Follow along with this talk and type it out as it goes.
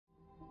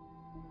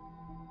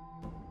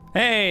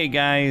Hey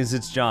guys,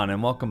 it's John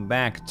and welcome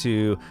back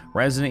to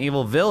Resident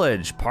Evil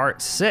Village Part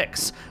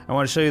 6. I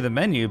want to show you the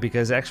menu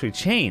because it actually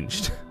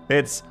changed.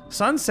 It's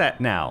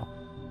sunset now.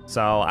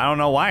 So I don't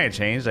know why it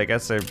changed. I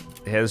guess it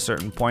hit a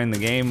certain point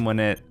in the game when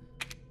it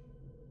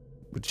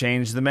would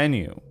change the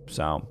menu.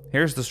 So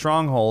here's the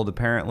stronghold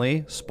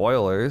apparently.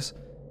 Spoilers.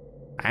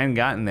 I hadn't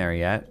gotten there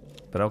yet,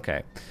 but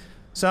okay.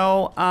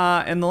 So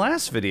in the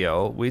last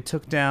video, we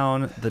took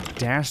down the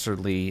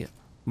dastardly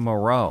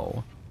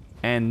Moreau.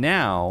 And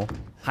now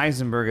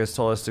Heisenberg has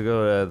told us to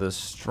go to the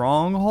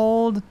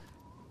stronghold,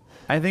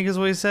 I think is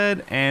what he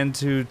said, and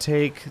to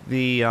take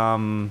the,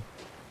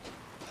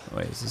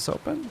 wait, is this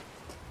open?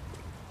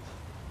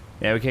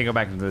 Yeah, we can't go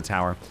back into the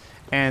tower.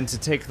 And to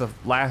take the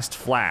last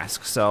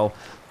flask, so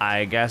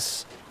I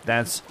guess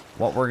that's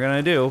what we're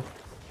gonna do.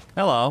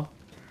 Hello.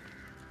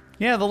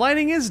 Yeah, the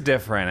lighting is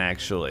different,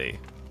 actually.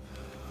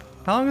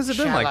 How long has it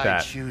been like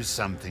that? Shall I choose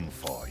something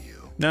for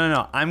you?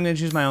 No, I'm gonna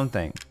choose my own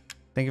thing.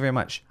 Thank you very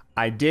much.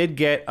 I did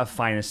get a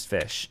finest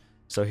fish,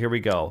 so here we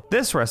go.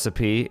 This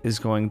recipe is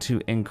going to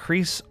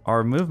increase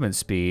our movement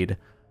speed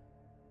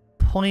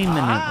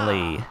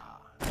poignantly.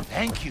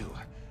 Thank you.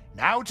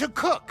 Now to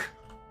cook.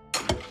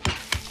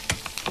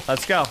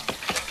 Let's go.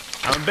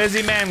 I'm a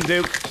busy man,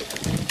 Duke.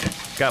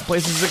 Got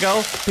places to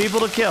go, people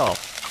to kill,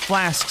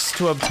 flasks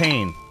to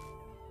obtain.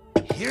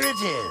 Here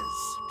it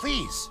is.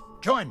 Please,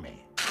 join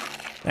me.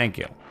 Thank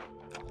you.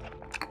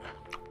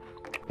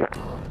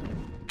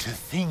 To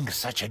think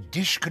such a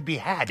dish could be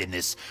had in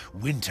this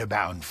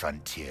winter-bound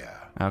frontier.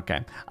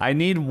 Okay. I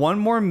need one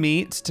more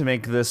meat to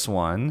make this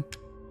one.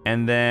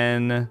 And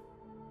then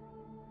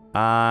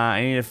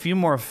I need a few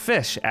more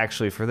fish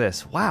actually for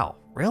this. Wow,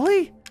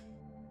 really?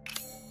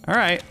 All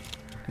right.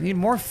 I need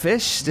more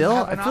fish still. You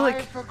have I an feel eye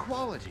like for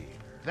quality.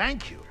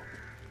 Thank you.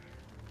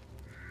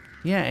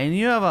 yeah, and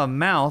you have a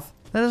mouth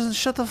that doesn't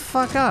shut the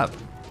fuck up.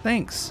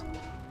 Thanks.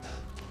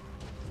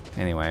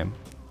 Anyway.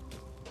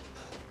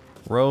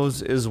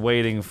 Rose is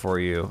waiting for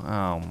you.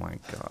 Oh my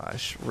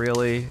gosh,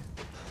 really?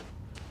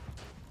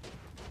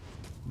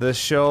 The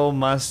show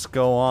must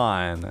go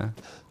on.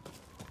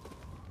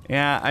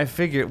 Yeah, I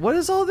figured. What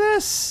is all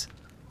this?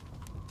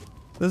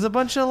 There's a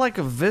bunch of like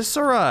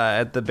viscera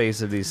at the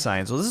base of these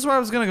signs. Well, this is where I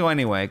was gonna go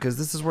anyway, because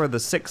this is where the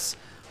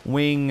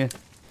 6-wing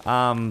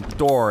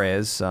door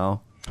is,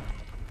 so.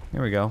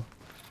 Here we go.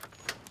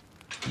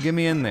 Get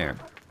me in there.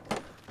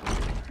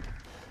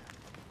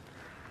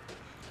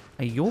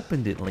 I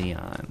opened it,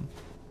 Leon.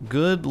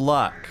 Good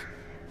luck.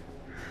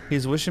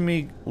 He's wishing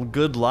me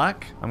good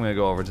luck. I'm gonna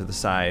go over to the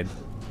side.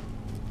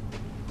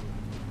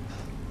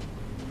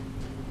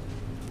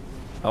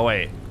 Oh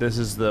wait, this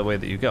is the way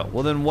that you go.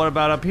 Well then what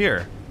about up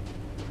here?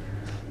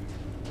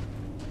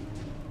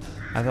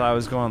 I thought I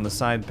was going on the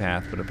side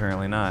path, but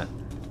apparently not.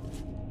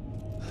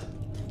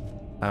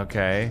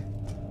 Okay.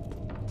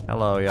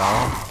 Hello,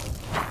 y'all.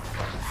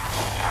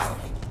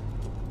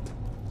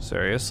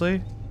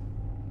 Seriously?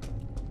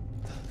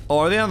 Oh,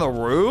 are they on the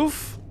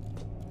roof?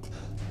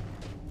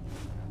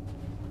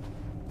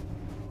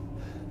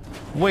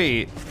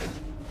 Wait,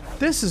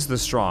 this is the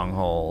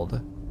stronghold.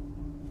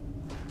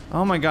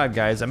 Oh my god,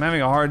 guys, I'm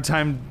having a hard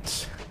time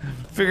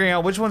figuring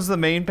out which one's the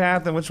main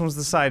path and which one's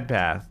the side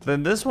path.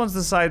 Then this one's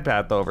the side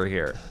path over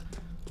here.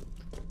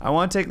 I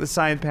want to take the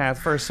side path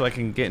first so I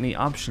can get any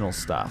optional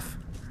stuff.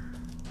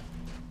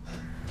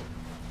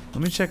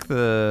 Let me check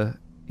the...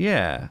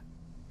 yeah.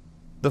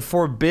 The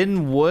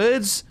Forbidden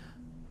Woods?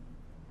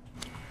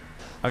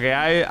 Okay,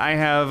 I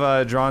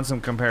have drawn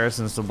some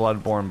comparisons to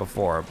Bloodborne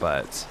before,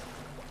 but...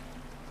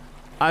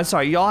 I'm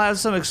sorry, y'all have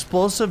some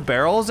explosive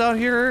barrels out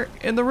here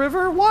in the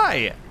river?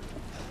 Why?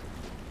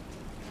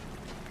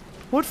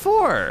 What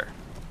for?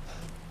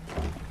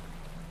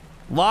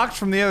 Locked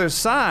from the other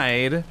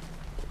side?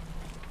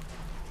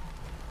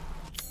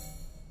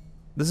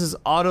 This is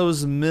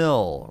Otto's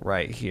Mill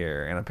right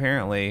here, and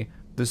apparently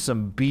there's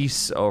some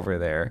beasts over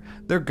there.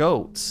 They're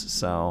goats,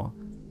 so...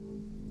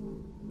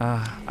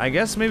 I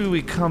guess maybe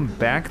we come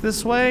back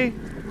this way?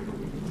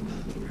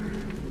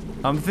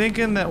 I'm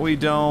thinking that we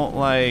don't,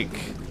 like...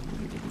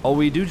 oh,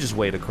 we do just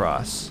wade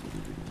across.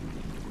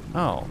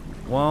 Oh,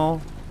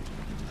 well...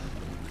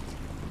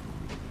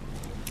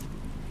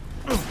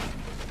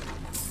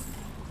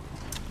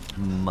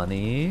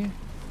 money.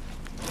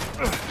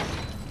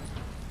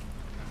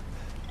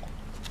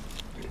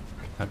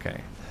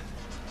 Okay.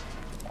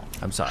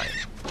 I'm sorry.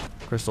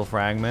 Crystal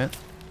fragment.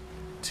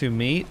 2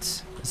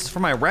 meat. This is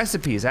for my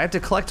recipes. I have to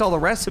collect all the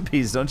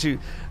recipes, don't you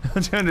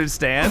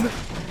understand?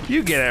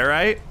 You get it,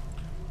 right?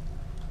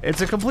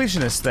 It's a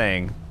completionist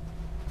thing.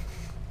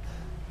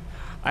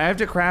 I have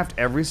to craft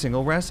every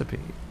single recipe.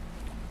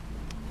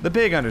 The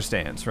pig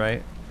understands,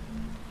 right?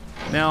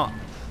 Now,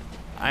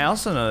 I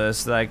also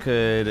noticed that I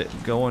could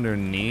go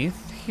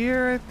underneath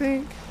here, I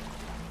think.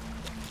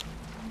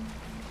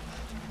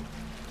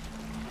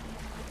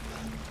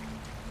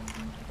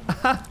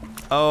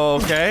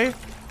 Okay.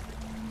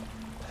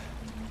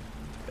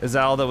 Is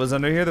that all that was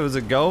under here? There was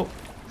a goat?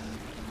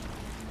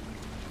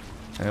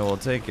 And we'll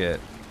take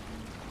it.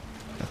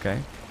 Okay.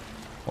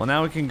 Well,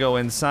 now we can go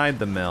inside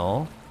the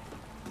mill.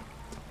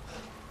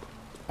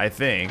 I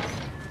think.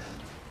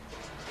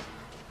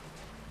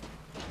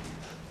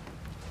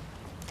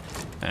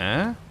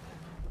 Eh?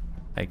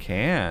 I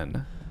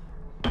can.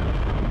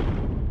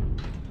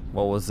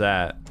 What was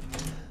that?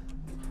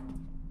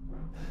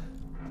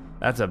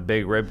 That's a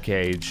big rib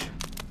cage.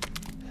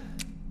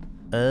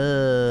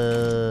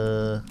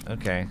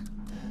 Okay.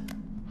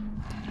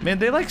 Man,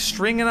 they like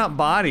stringing up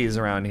bodies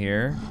around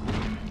here.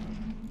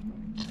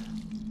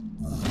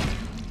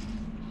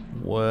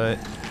 What?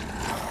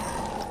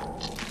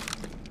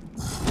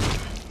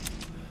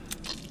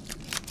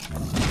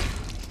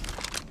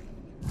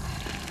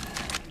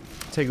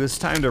 Take this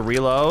time to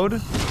reload.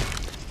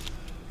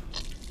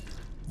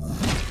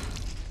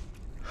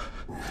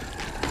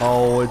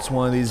 Oh, it's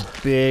one of these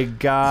big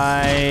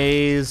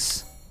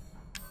guys.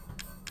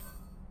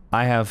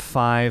 I have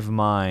 5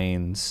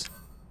 mines.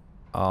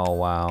 Oh,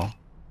 wow.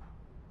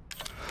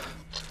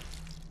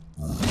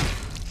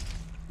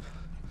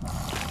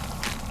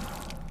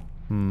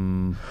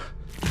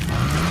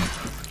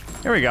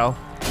 Here we go.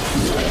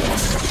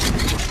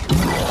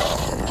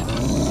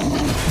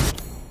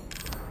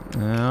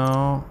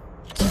 Now,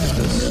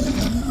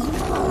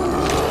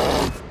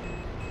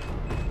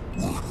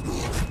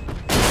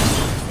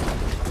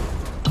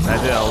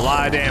 that did a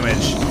lot of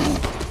damage.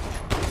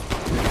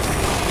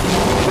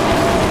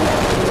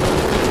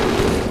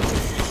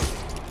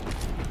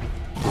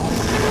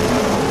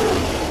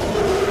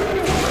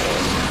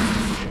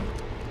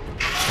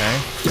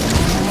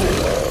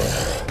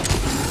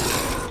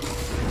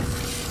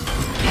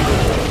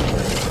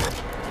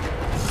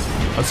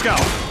 Let's go.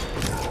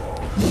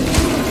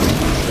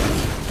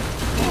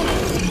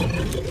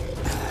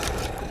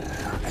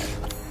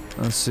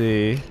 Let's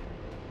see.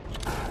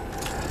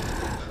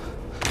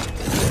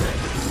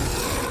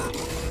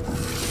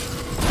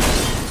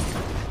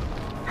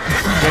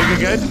 Good, good,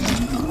 good.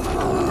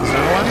 There's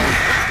another one.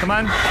 Come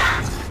on.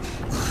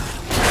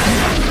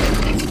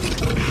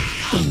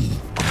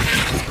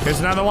 Here's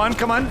another one.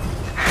 Come on.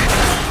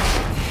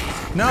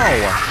 No.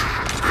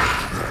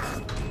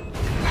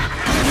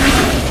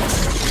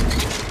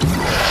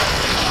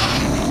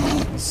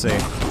 See.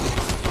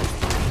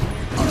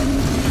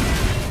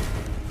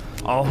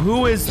 Oh,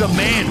 who is the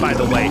man, by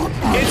the way?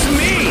 It's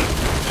me!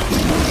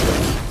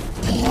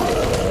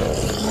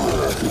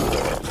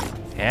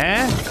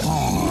 Yeah?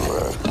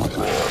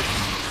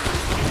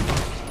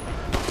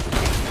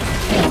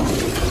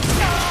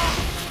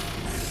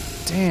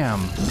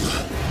 Damn.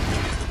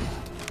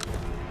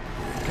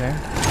 Okay.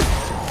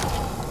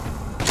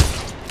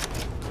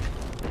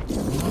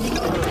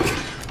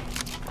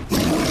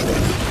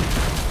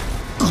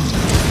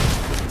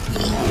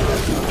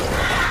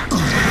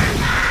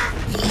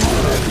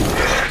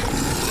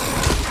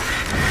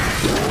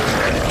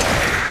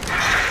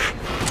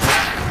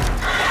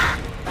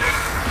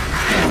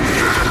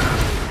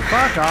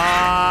 Fuck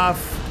off.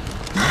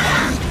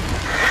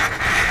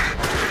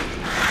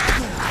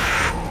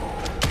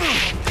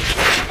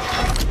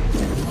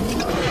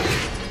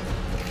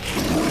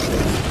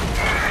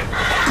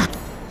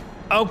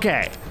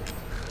 Okay.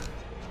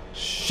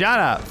 Shut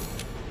up.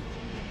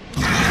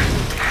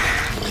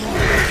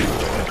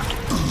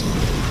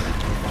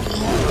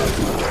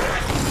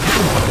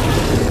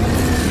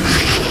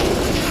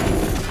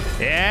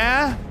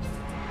 Yeah?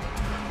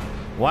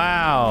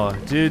 Wow,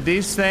 dude,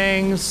 these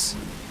things.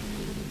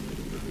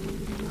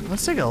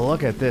 Let's take a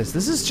look at this.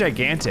 This is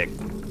gigantic.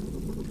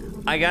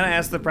 I gotta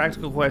ask the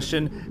practical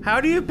question,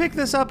 how do you pick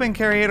this up and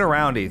carry it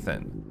around,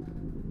 Ethan?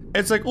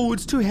 It's like, oh,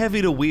 it's too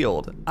heavy to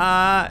wield.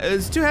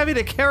 It's too heavy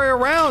to carry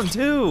around,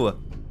 too.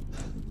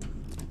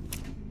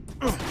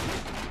 I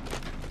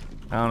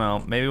don't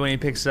know, maybe when he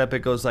picks it up, it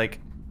goes like,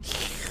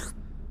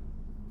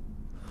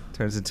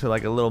 turns into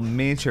like a little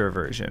miniature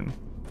version.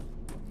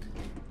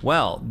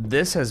 Well,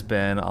 this has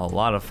been a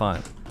lot of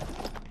fun.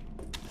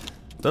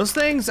 Those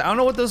things, I don't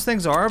know what those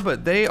things are,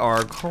 but they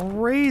are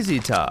crazy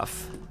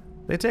tough.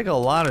 They take a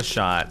lot of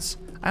shots.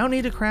 I don't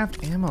need to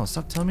craft ammo.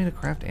 Stop telling me to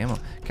craft ammo.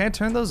 Can I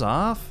turn those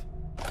off?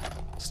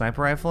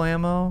 Sniper rifle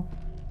ammo?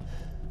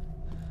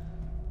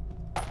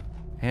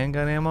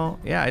 Handgun ammo?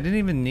 Yeah, I didn't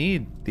even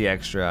need the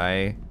extra.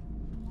 I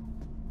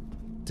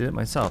did it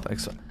myself.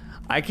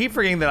 I keep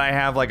forgetting that I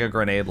have like a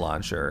grenade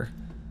launcher.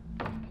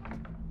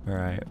 All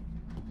right.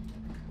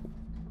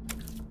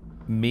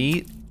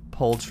 Meat,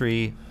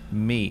 poultry,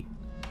 meat.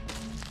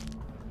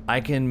 I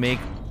can make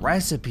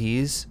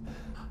recipes.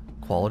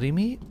 Quality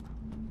meat?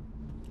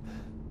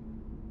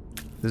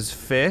 This is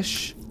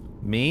fish,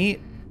 meat.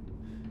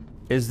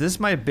 Is this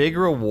my big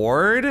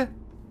reward?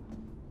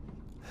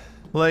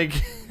 Like,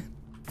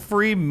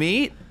 free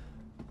meat?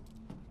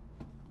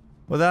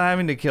 Without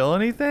having to kill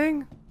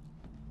anything?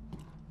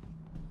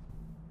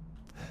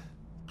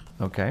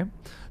 Okay.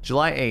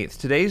 July 8th.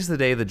 Today's the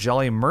day the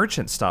Jolly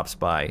Merchant stops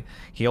by.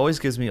 He always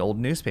gives me old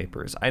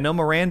newspapers. I know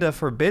Miranda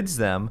forbids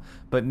them,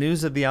 but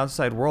news of the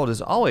outside world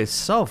is always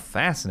so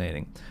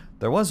fascinating.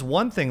 There was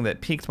one thing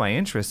that piqued my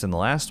interest in the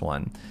last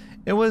one.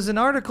 It was an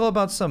article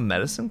about some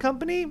medicine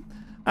company.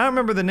 I don't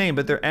remember the name,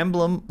 but their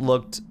emblem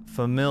looked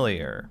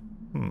familiar.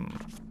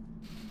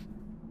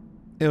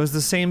 It was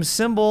the same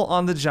symbol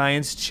on the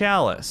giant's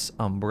chalice,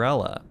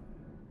 umbrella.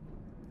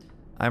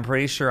 I'm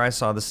pretty sure I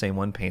saw the same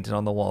one painted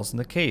on the walls in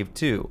the cave,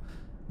 too.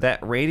 That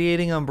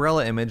radiating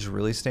umbrella image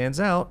really stands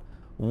out.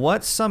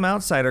 What's some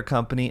outsider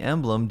company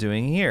emblem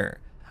doing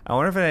here? I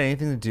wonder if it had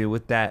anything to do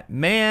with that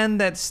man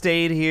that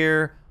stayed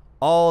here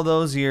all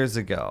those years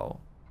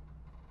ago.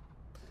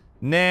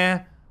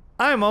 Nah,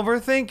 I'm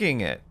overthinking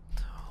it.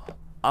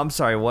 I'm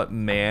sorry, what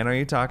man are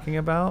you talking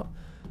about?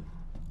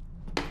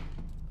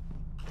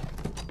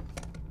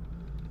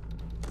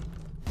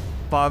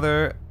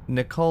 Father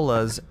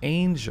Nicola's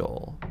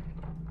angel.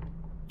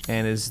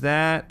 And is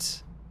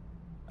that...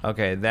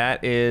 Okay,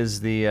 that is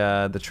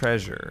the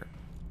treasure,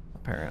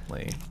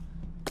 apparently.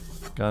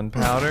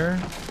 Gunpowder.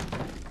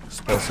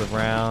 Explosive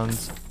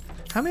rounds.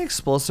 How many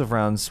explosive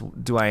rounds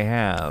do I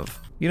have?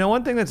 You know,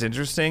 one thing that's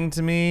interesting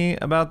to me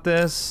about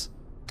this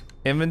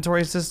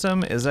inventory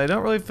system is I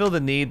don't really feel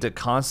the need to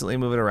constantly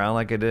move it around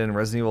like I did in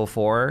Resident Evil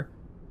 4.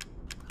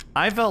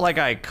 I felt like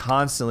I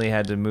constantly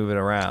had to move it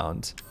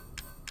around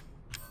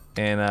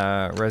in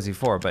Resi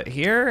 4, but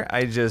here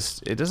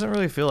it doesn't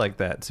really feel like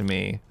that to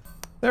me.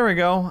 There we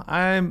go.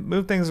 I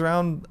moved things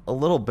around a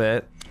little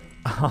bit.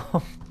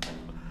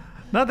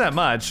 Not that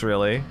much,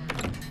 really.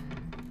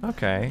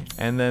 Okay,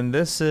 and then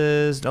this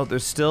is, no,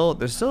 there's still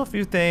a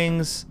few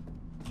things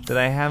that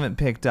I haven't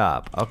picked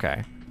up.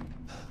 Okay,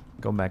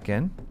 go back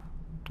in.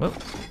 Whoop.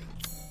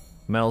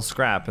 Metal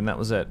scrap, and that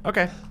was it.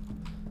 Okay,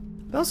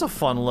 that was a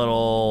fun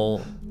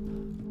little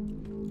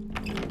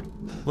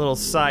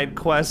side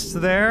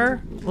quest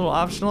there, little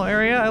optional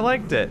area. I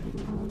liked it.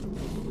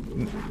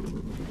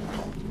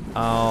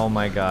 Oh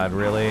my god,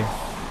 really?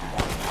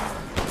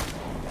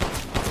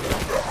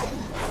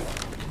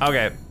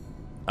 Okay.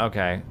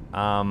 Okay,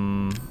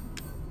 I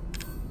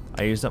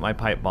used up my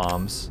pipe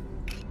bombs.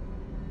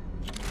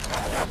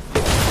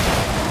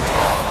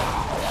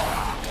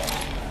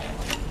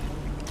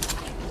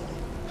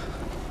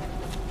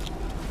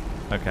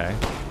 Okay.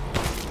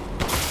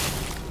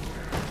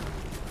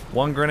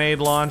 One grenade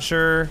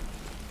launcher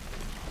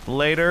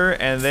later,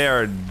 and they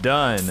are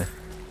done.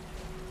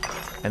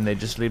 And they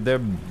just leave their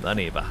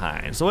money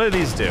behind. So what do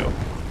these do?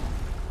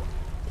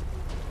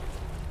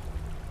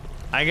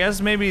 I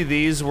guess maybe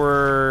these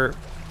were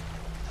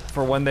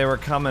for when they were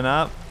coming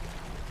up.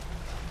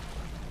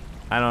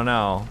 I don't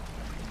know,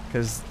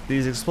 because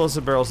these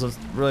explosive barrels don't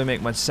really make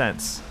much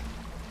sense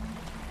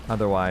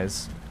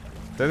otherwise.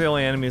 They're the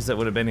only enemies that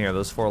would have been here,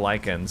 those 4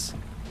 Lycans.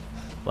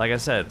 Like I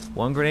said,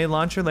 one grenade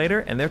launcher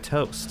later and they're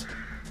toast.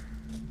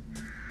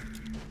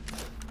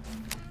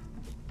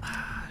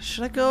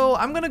 Should I go?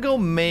 I'm gonna go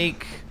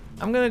make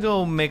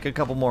a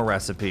couple more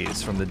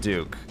recipes from the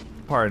Duke.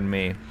 Pardon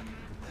me.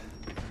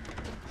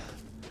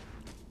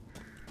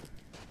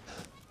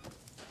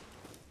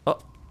 Oh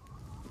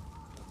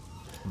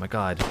my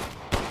god.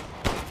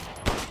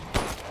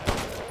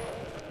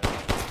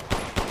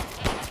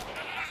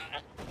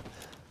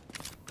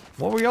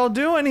 What were y'all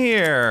doing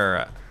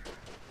here?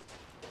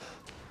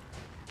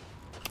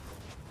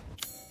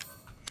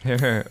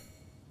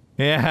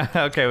 Yeah,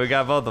 okay, we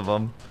got both of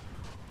them.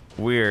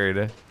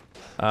 Weird.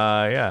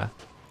 Yeah.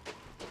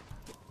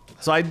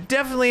 So I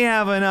definitely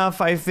have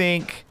enough, I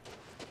think,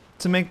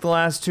 to make the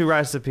last 2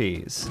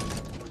 recipes.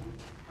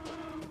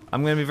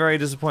 I'm gonna be very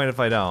disappointed if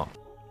I don't.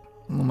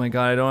 Oh my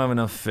god, I don't have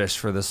enough fish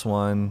for this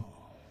one.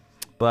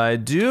 But I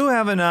do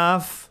have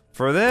enough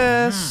for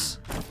this.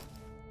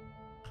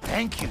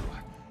 Thank you.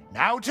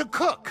 Now to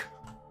cook.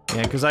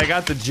 Yeah, because I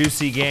got the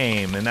juicy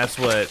game, and that's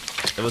what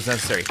it was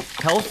necessary.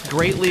 Health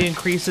greatly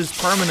increases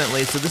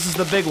permanently, so this is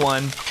the big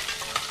one.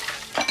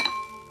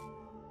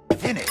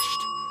 Finished.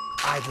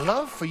 I'd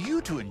love for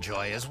you to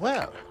enjoy as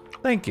well.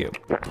 Thank you.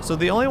 So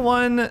the only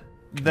one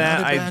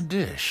that Not a bad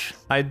dish.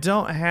 I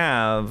don't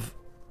have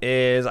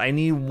is I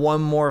need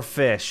 1 more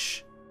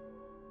fish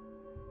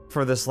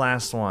for this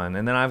last one,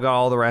 and then I've got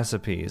all the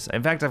recipes.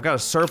 In fact, I've got a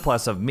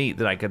surplus of meat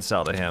that I could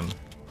sell to him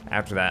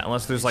after that,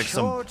 unless there's like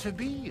Sure to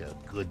be a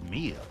good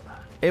meal.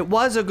 It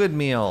was a good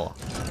meal.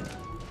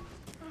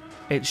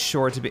 It's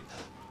sure to be.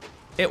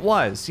 It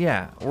was,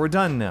 yeah. We're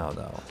done now,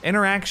 though.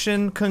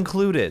 Interaction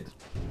concluded.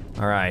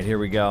 All right, here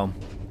we go.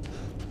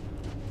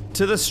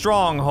 To the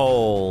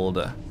stronghold.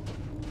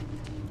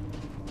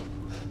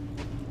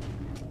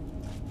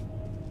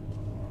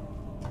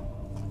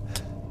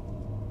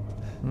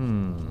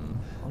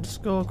 I'll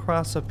just go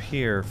across up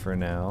here for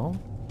now.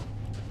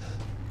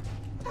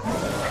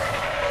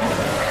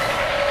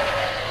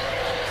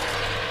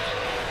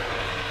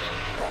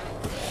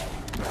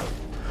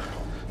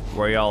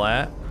 Where y'all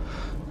at?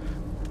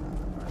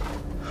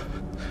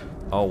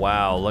 Oh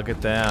wow, look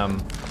at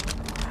them.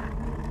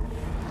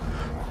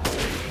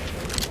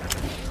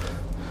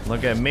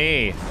 Look at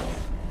me.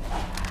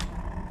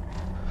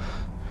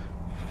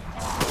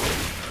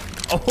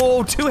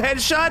 Oh, 2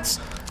 headshots?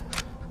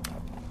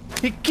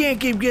 He can't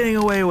keep getting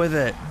away with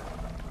it.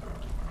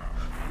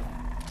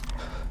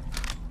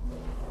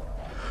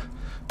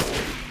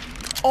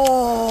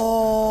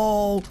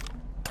 Oh,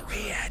 3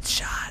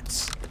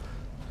 headshots.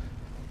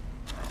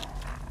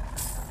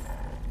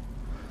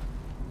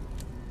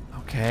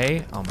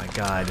 Okay. Oh my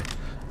god.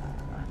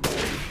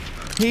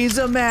 He's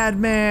a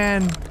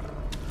madman.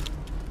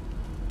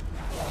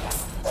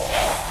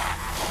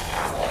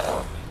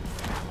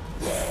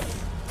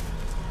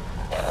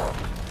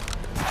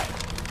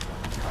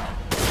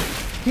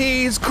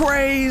 He's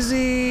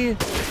crazy.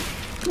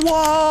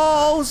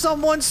 Whoa,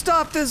 someone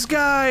stop this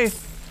guy.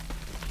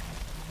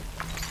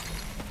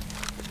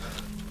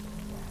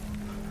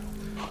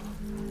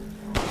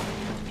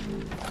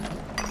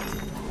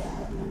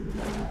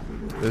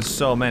 There's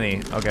so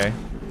many. Okay.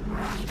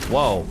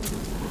 Whoa.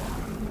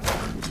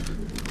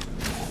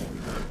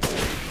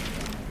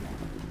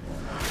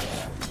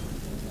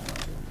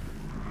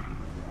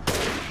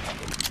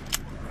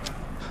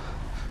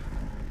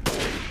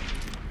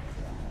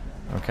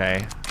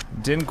 Okay.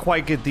 Didn't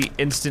quite get the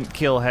instant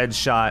kill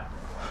headshot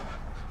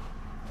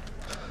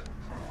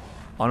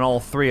on all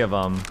three of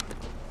them.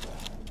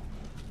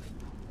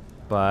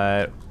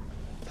 But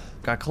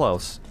got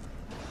close.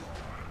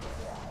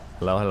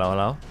 Hello, hello,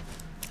 hello.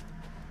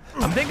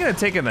 I'm thinking of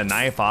taking the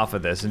knife off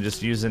of this and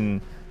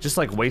just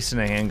like wasting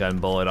a handgun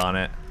bullet on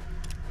it.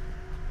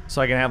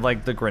 So I can have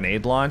like the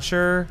grenade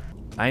launcher.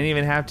 I didn't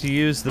even have to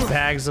use the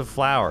bags of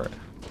flour.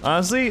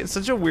 Honestly, it's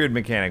such a weird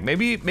mechanic.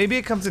 Maybe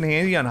it comes in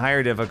handy on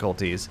higher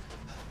difficulties.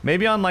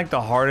 Maybe on like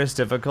the hardest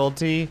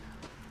difficulty,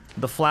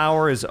 the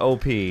flour is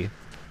OP.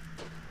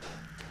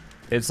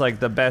 It's like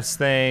the best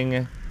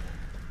thing.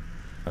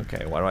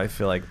 Okay, why do I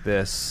feel like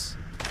this?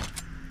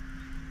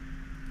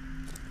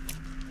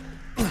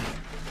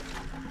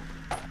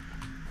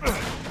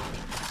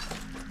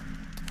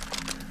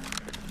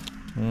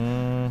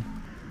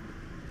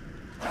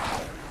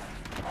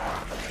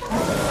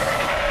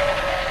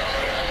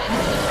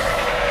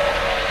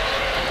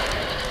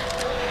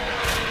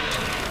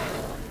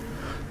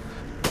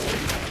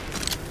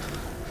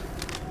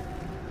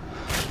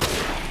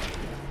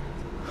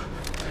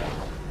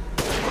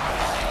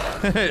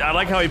 I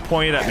like how he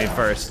pointed at me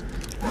first.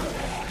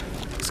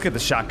 Let's get the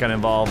shotgun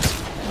involved.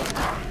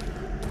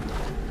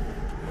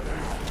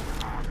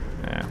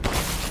 Yeah.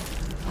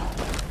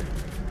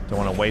 Don't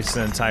want to waste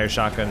an entire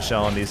shotgun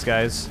shell on these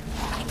guys.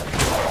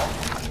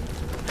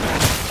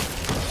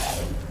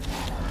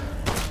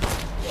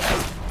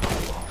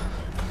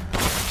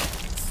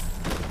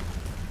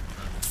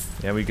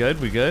 Yeah, we good?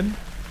 We good?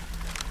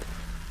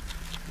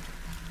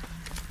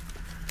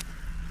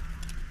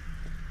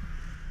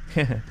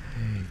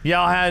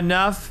 Y'all had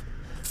enough?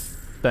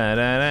 That's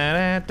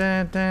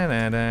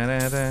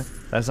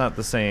not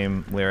the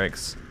same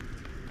lyrics.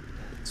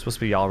 It's supposed to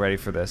be y'all ready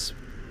for this.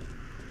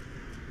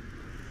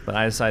 But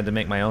I decided to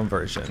make my own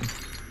version.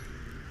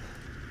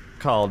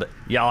 Called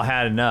Y'all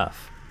Had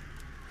Enough.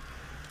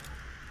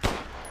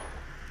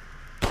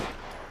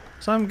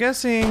 So I'm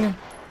guessing,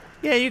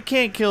 yeah, you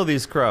can't kill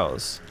these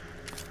crows.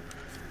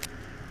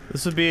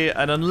 This would be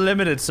an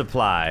unlimited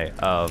supply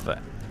of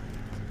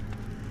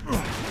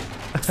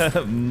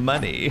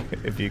money,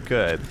 if you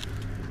could.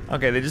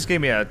 Okay, they just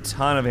gave me a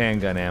ton of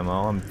handgun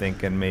ammo. I'm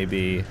thinking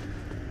maybe...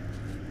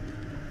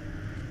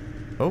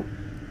 Oh.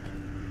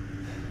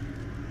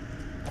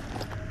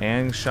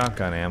 And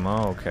shotgun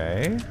ammo,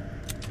 okay.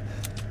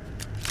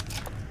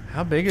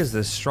 How big is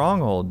this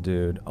stronghold,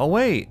 dude? Oh,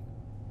 wait.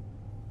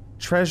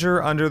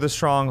 Treasure under the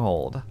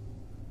stronghold.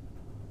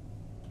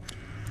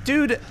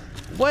 Dude,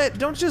 what?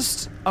 Don't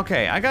just...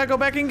 Okay, I gotta go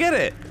back and get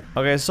it.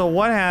 Okay, so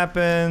what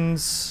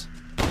happens...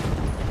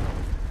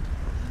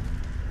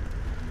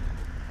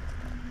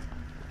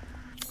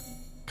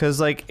 Cause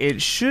like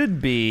it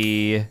should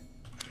be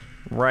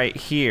right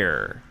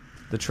here,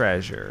 the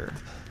treasure.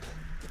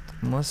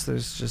 Unless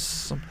there's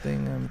just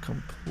something I'm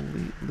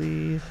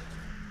completely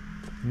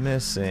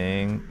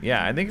missing.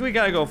 Yeah, I think we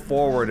gotta go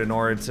forward in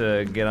order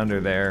to get under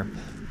there.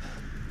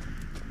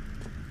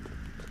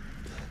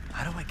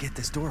 How do I get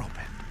this door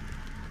open?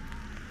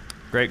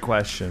 Great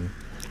question.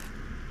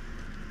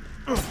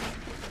 Do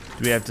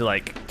we have to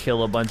like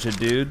kill a bunch of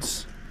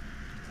dudes?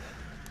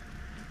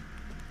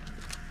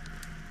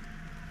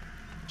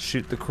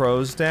 Shoot the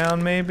crows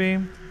down, maybe?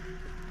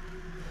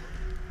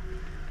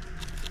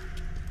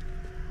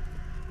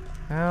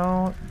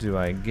 How do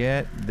I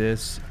get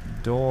this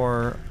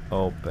door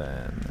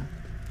open?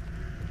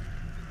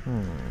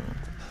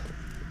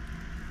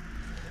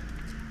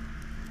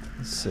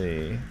 Let's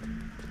see.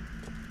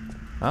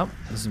 Oh,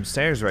 there's some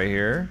stairs right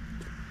here.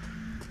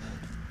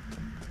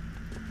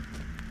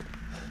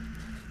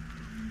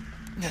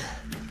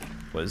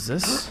 What is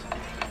this?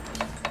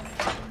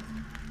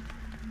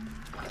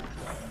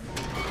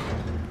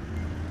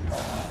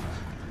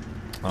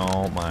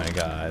 Oh my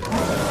god.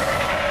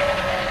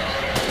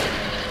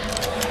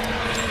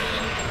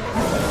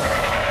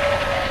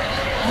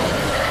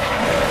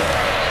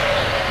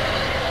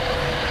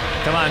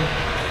 Come on.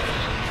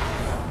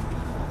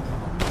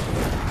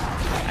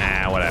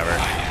 Ah, whatever.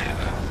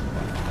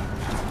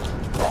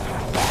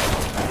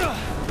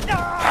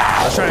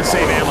 Let's try to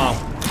save ammo.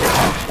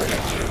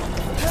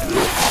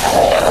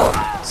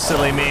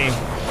 Silly me.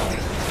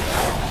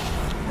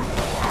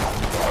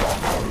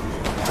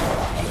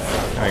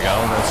 There we go,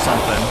 there's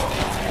something.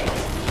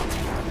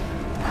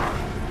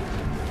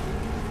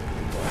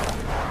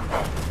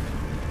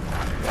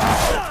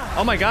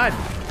 Oh my god.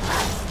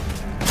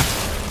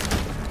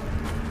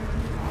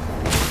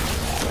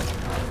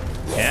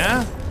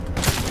 Yeah?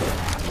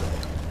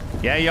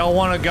 Yeah, y'all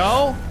wanna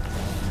go?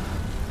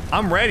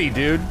 I'm ready,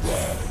 dude.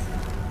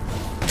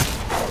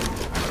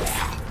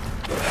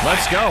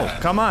 Let's go,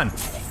 come on.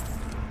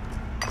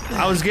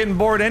 I was getting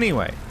bored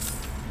anyway.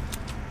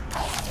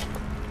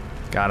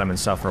 God, I'm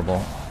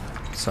insufferable.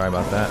 Sorry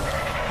about that.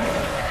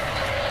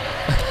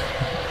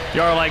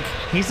 Y'all are like,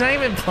 he's not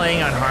even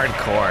playing on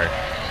hardcore.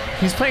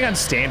 He's playing on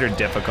standard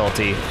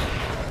difficulty.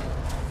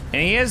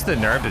 And he has the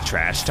nerve to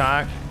trash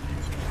talk.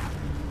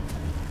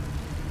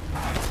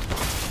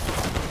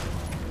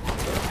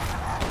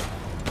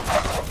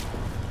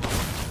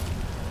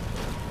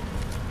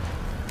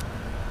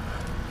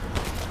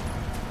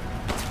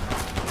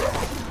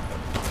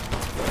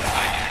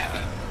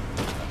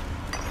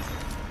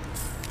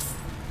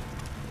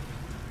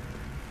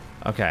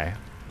 Okay.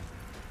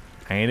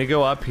 I need to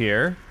go up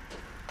here.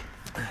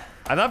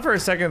 I thought for a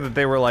second that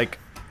they were like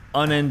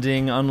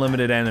unending,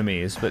 unlimited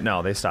enemies, but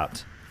no, they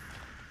stopped.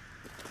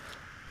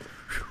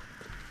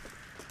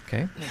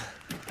 Okay.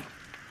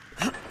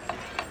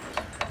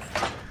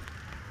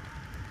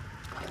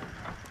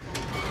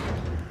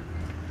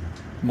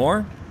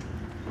 More?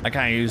 I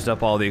kind of used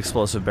up all the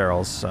explosive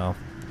barrels, so.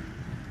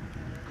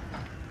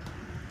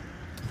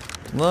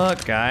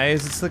 Look,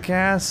 guys, it's the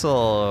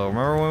castle.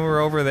 Remember when we were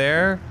over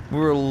there? We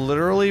were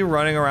literally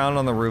running around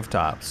on the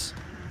rooftops.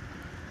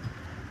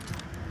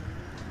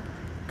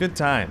 Good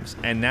times.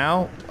 And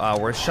now,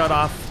 we're shut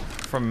off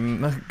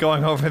from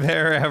going over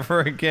there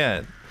ever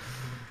again.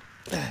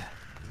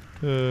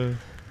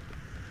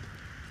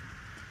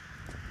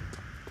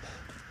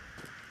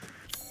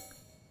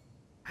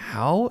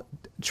 How?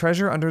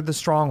 Treasure under the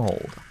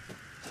stronghold.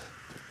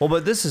 Well,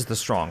 but this is the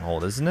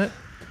stronghold, isn't it?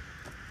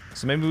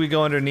 So maybe we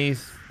go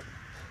underneath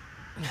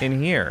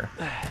in here.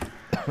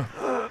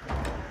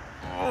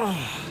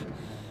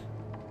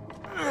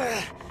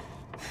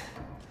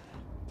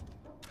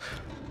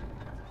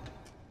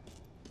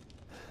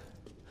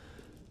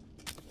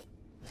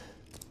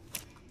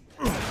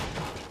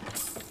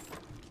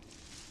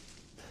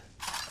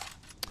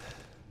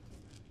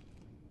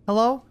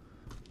 Hello?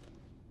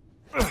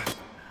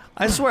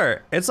 I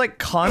swear, it's like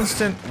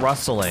constant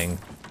rustling.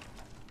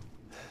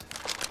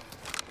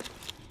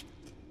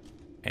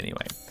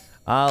 Anyway,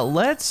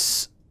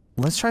 let's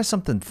try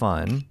something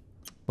fun.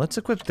 Let's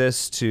equip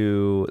this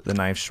to the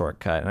knife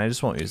shortcut, and I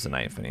just won't use the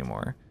knife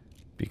anymore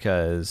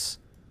because,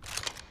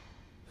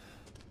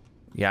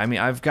 yeah, I mean,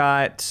 I've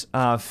got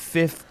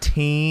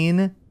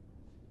 15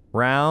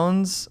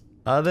 rounds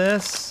of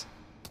this.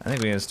 I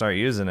think we're gonna start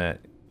using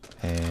it,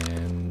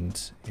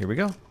 and here we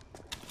go.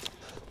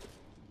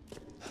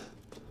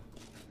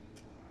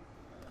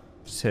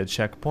 Just hit a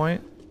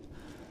checkpoint.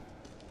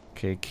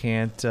 Okay,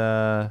 can't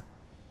go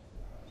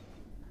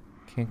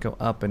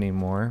up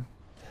anymore.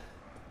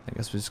 I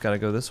guess we just gotta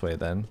go this way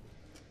then.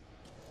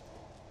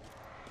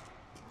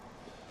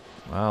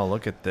 Wow,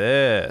 look at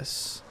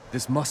this.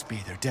 This must be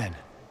their den.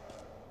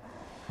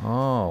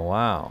 Oh,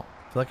 wow.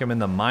 I feel like I'm in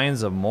the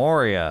mines of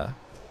Moria.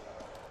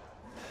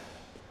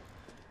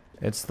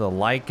 It's the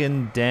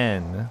Lycan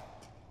Den.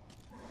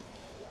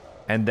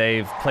 And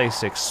they've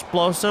placed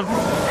explosive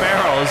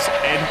barrels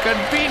in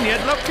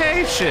convenient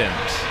locations.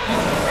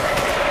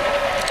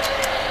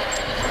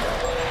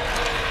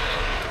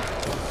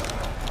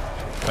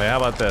 Wait, how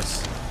about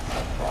this?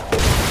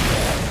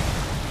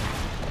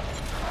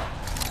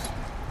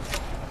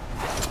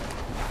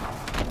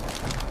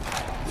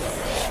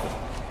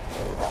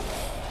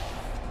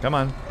 Come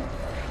on.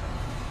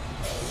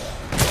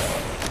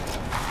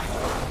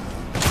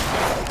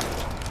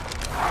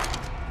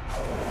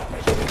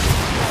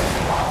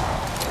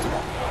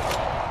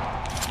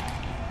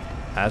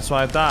 That's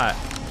what I thought.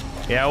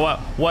 Yeah,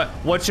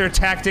 what's your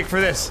tactic for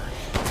this?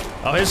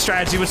 Oh, his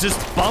strategy was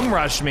just bum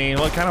rush me.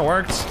 Well, it kind of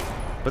worked.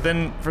 But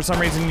then, for some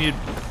reason, you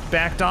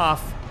backed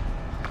off.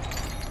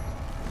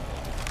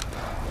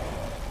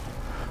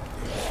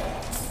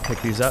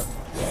 Pick these up.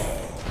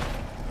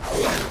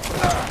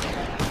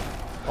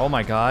 Oh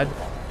my god.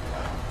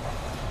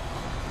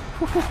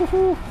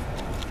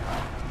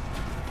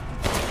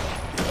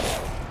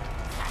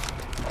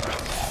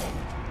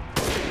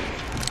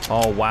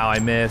 Oh wow, I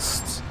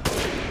missed.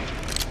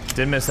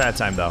 Didn't miss that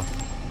time though.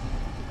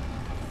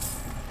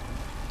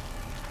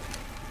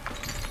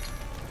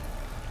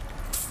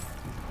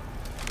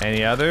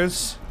 Any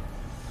others?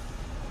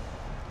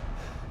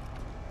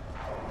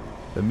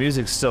 The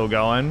music's still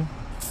going.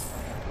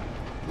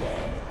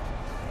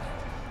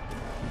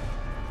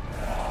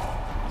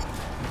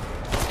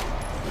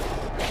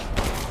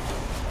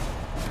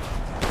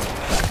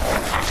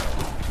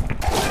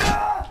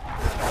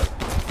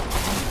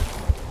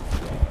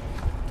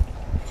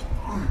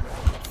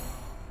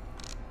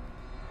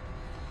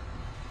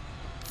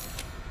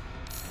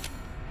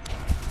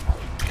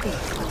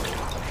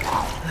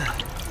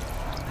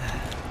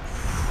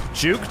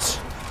 Juked.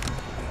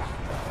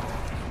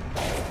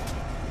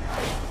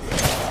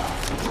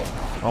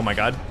 Oh my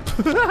god.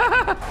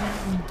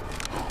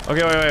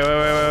 Okay,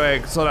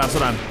 wait. Slow down.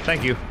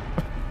 Thank you.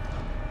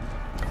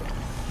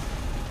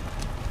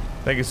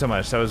 Thank you so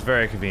much. That was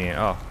very convenient.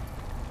 Oh,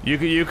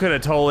 you could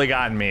have totally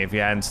gotten me if you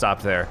hadn't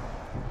stopped there.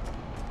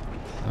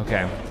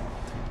 Okay.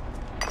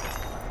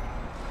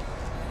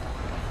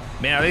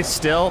 Man, are they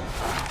still?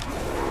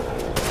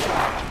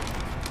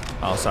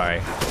 Oh, sorry.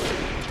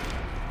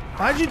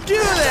 Why'd you do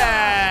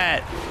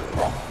that?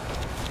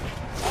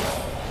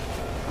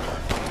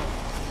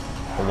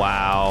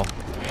 Wow.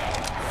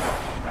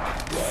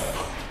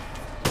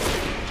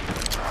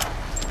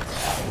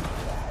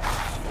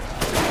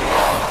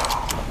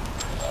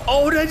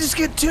 Oh, did I just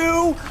get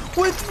 2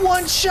 with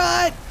 1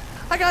 shot?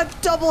 I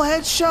got double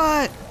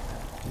headshot.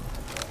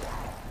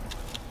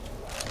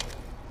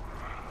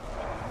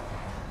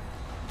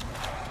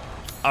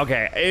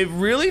 Okay, it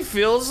really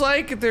feels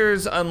like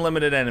there's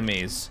unlimited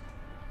enemies.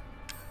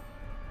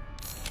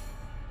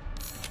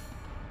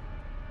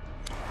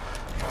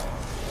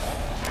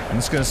 I'm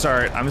just gonna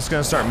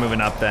start moving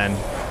up then.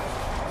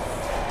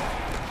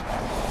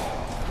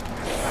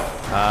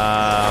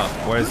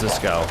 Where does this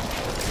go?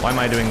 Why am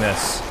I doing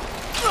this?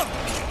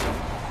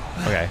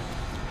 Okay.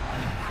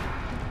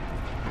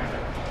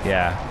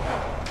 Yeah.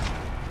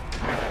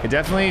 It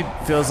definitely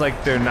feels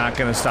like they're not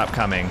gonna stop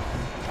coming.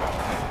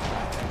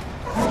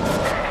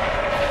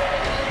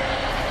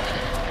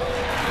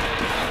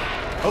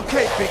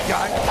 Okay, big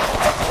guy.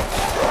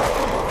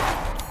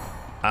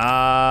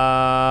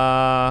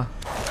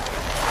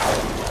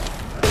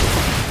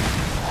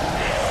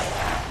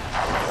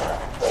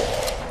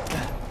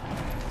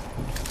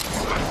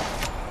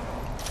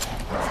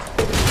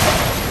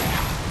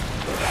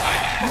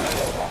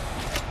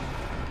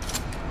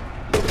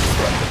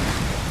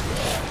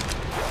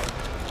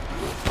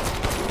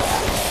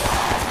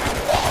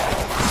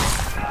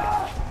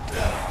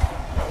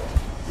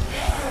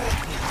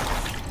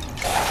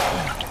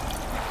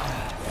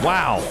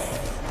 Wow.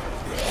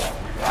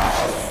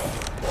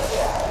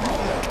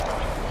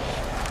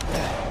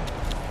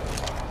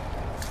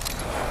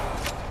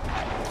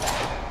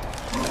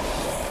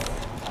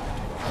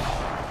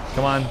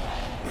 Come on.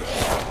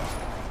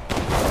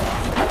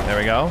 There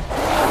we go.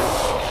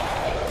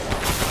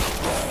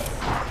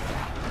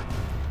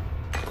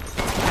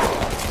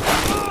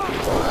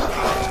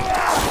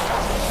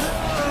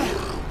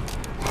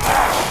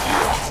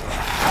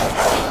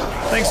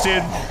 Thanks,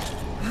 dude.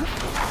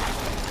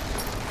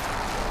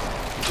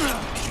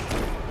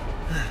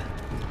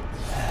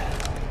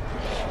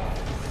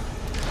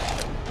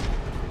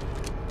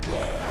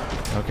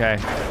 Okay,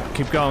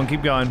 keep going,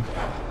 keep going.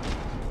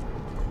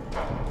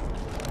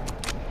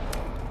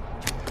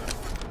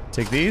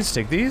 Take these,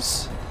 take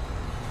these.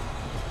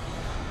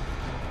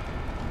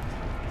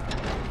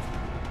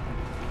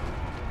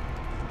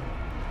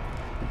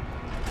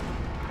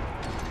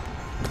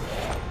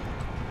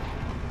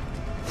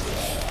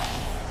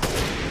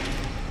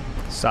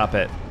 Stop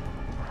it.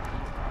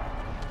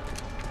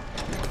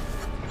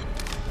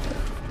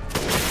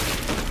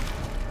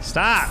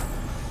 Stop!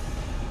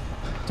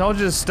 Told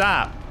you to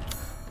stop.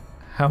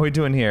 How are we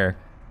doing here?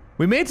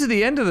 We made it to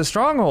the end of the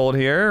stronghold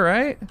here,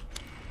 right?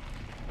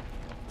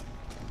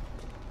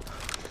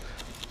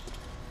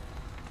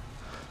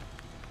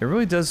 It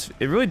really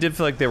did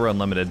feel like they were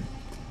unlimited.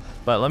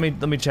 But let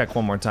me check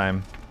one more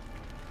time.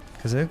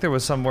 Cause I think there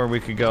was somewhere we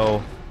could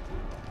go.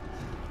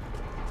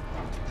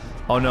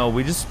 Oh no,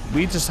 we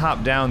just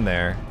hopped down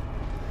there.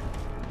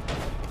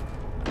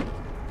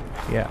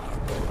 Yeah.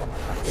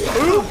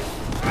 Oop!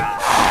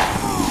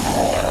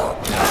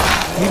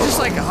 He just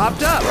like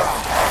hopped up.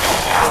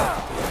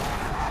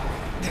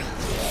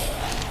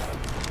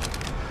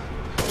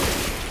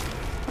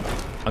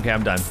 Okay,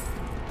 I'm done.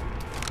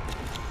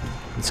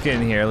 Let's get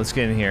in here, let's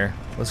get in here.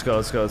 Let's go,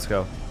 let's go, let's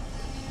go.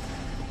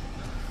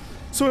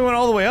 So we went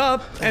all the way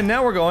up, and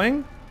now we're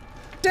going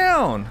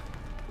down.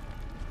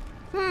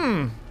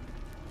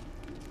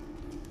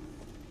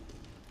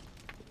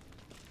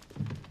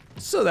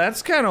 So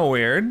that's kind of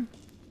weird.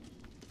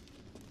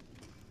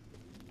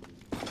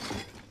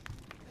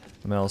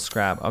 Metal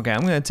scrap. Okay,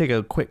 I'm gonna take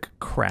a quick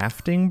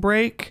crafting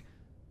break.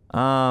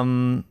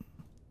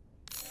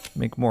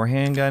 Make more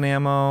handgun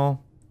ammo.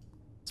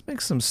 Let's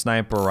make some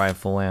sniper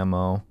rifle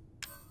ammo.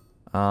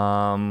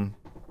 Let's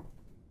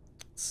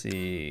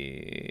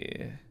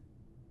see.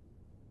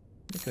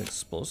 Make an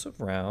explosive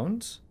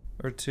round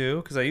or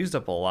 2, because I used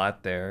up a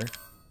lot there.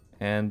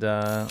 And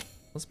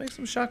let's make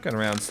some shotgun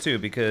rounds too,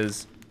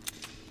 because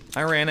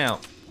I ran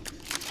out.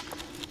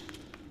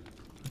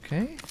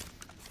 Okay.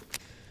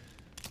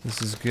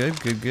 This is good,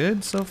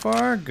 good so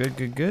far.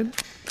 Good.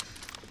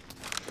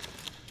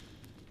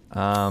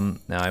 Now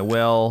I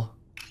will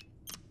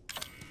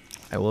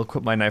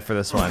equip my knife for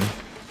this one.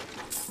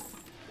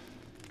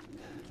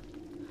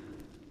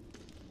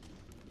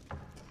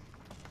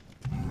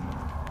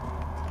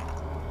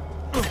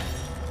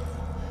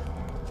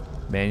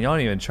 Man, you don't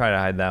even try to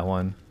hide that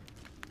one.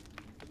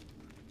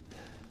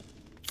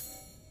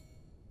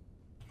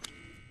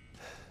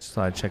 Just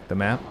thought I'd check the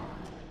map.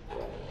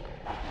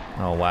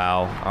 Oh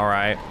wow,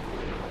 alright.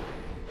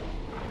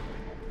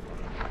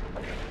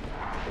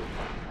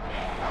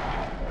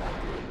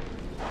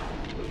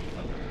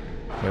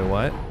 Wait,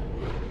 what?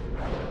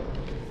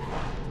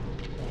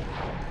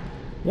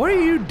 What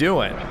are you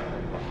doing?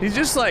 He's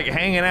just like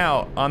hanging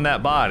out on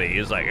that body.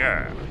 He's like,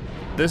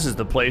 this is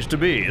the place to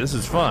be. This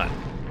is fun.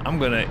 I'm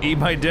gonna eat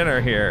my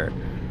dinner here.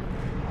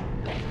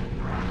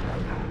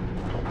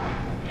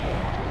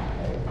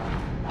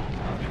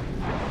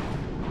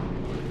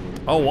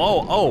 Oh,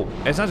 whoa, oh,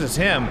 it's not just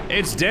him.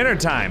 It's dinner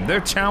time.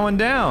 They're chowing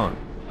down.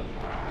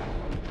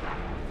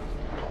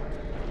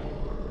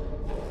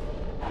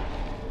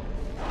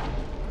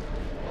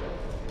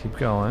 Keep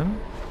going.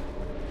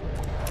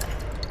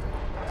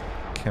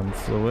 Chem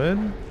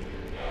fluid.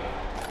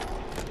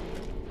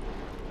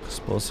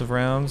 Explosive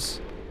rounds.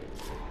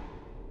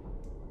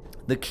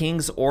 The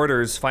king's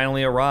orders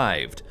finally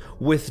arrived.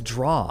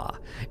 Withdraw.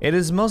 It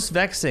is most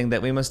vexing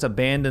that we must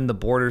abandon the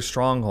border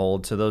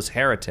stronghold to those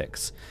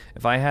heretics.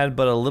 If I had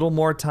but a little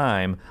more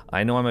time,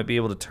 I know I might be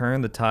able to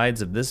turn the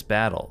tides of this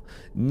battle.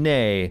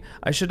 Nay,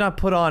 I should not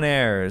put on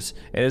airs.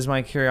 It is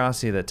my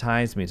curiosity that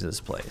ties me to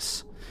this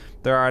place.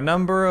 There are a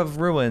number of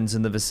ruins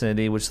in the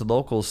vicinity which the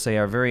locals say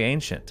are very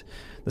ancient.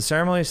 The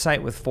ceremony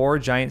site with 4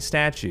 giant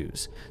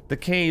statues. The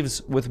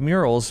caves with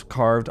murals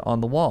carved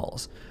on the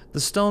walls. The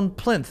stone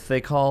plinth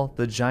they call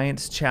the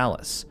Giant's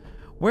Chalice.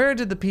 Where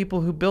did the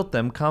people who built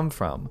them come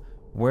from?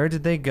 Where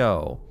did they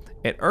go?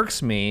 It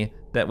irks me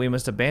that we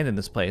must abandon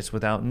this place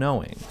without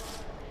knowing.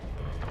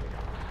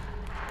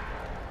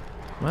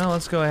 Well,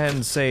 let's go ahead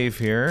and save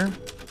here.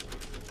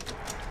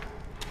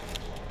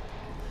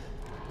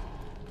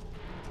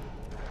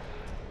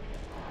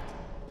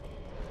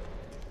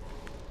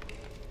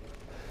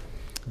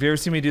 Have you ever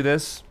seen me do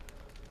this?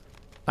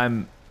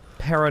 I'm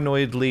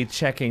paranoidly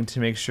checking to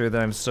make sure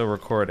that I'm still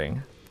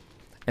recording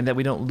and that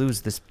we don't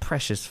lose this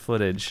precious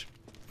footage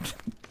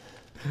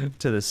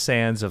to the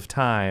sands of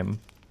time.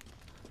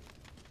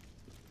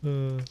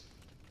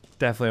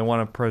 Definitely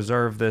want to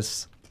preserve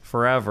this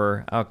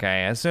forever.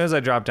 Okay, as soon as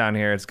I drop down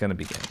here, it's gonna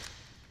begin.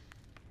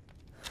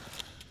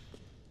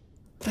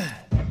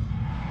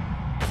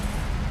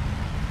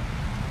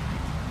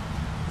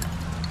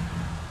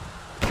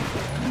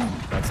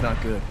 That's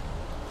not good.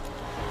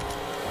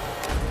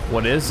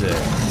 What is it?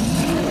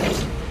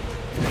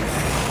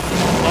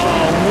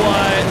 Oh,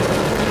 what?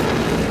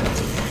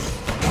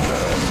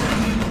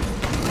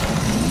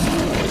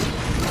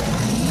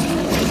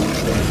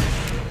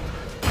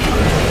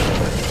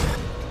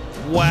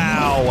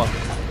 Wow.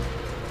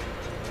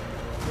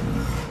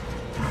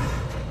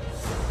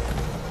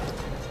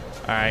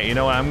 Alright, you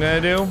know what I'm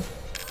gonna do?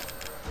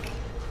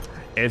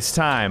 It's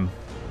time.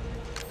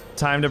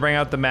 Time to bring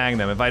out the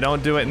Magnum. If I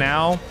don't do it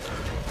now,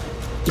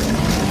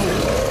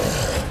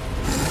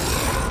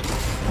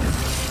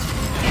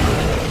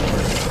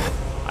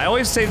 I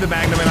always save the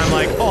Magnum and I'm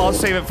like, oh, I'll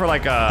save it for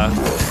like a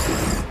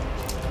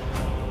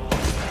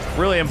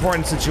really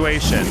important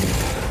situation.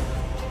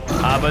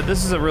 But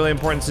this is a really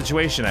important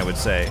situation, I would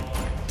say.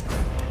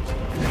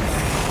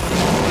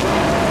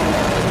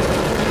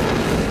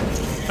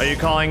 Are you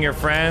calling your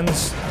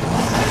friends?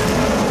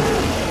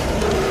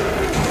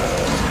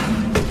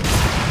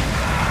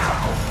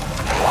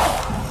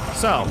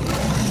 So.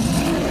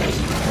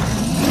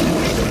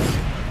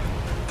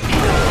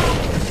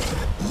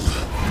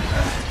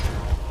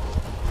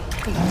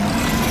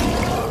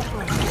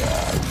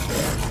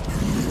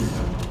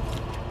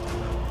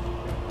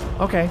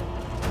 Okay.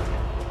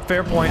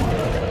 Fair point.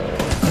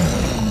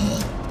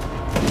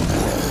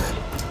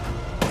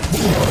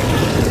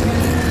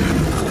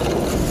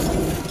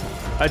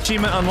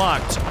 Achievement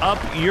unlocked. Up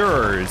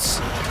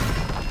yours.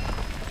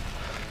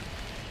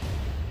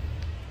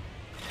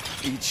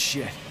 Eat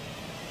shit.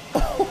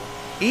 Oh,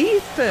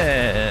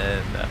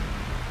 Ethan.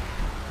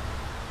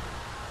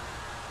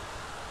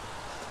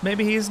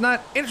 Maybe he's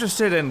not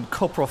interested in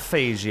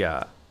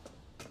coprophagia.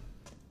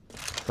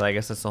 But I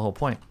guess that's the whole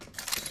point.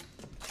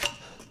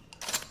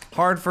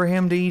 Hard for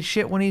him to eat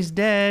shit when he's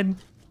dead.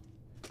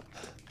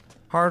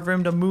 Hard for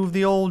him to move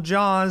the old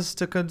jaws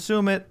to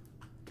consume it.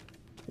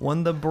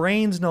 When the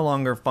brain's no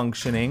longer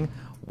functioning,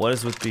 what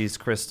is with these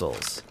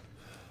crystals?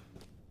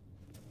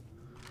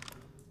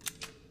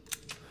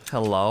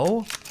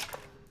 Hello?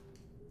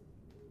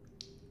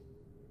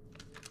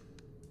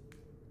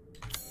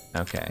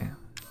 Okay.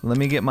 Let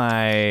me get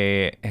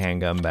my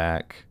handgun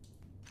back.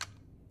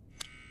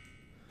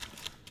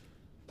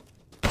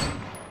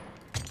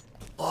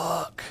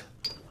 Look.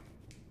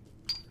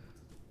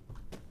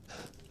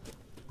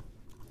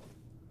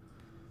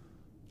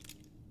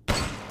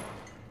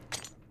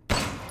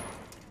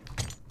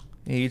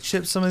 You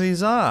chip some of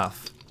these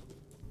off.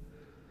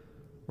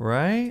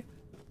 Right?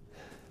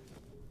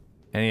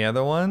 Any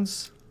other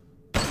ones?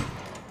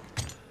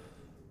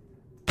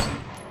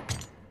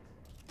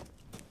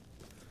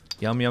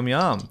 Yum, yum,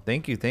 yum.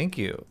 Thank you, thank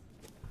you.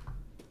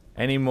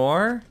 Any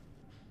more?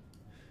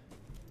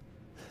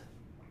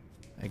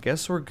 I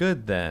guess we're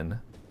good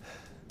then.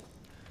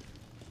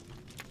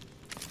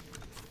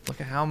 Look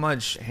at how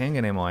much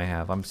handgun ammo I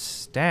have. I'm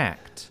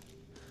stacked.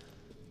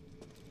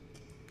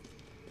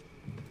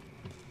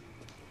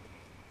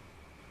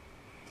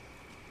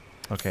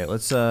 Okay,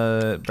 let's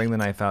bring the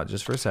knife out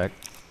just for a sec.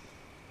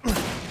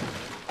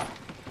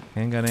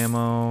 Handgun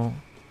ammo.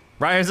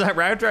 Right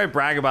after I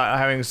brag about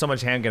having so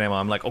much handgun ammo,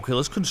 I'm like, okay,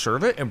 let's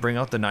conserve it and bring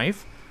out the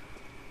knife.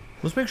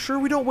 Let's make sure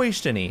we don't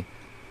waste any.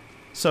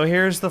 So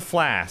here's the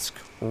flask.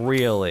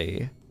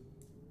 Really?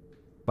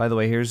 By the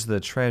way, here's the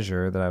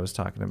treasure that I was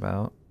talking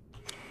about.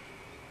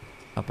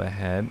 Up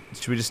ahead.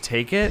 Should we just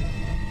take it?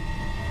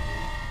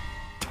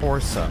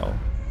 Torso.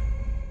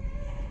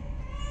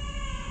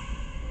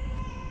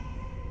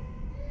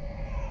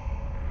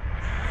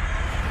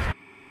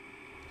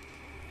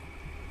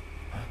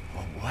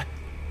 What?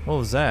 What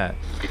was that?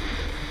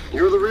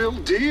 You're the real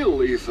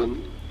deal,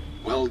 Ethan.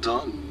 Well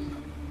done.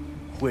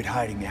 Quit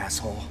hiding,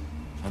 asshole.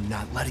 I'm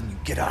not letting you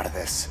get out of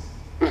this.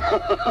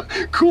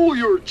 Cool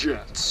your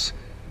jets.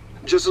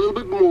 Just a little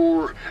bit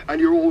more,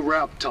 and you're all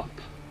wrapped up.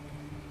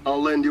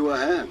 I'll lend you a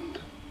hand.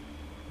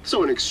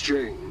 So in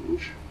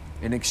exchange...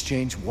 In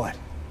exchange, what?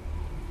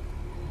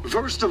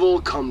 First of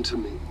all, come to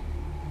me.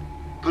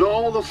 Put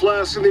all the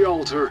flasks in the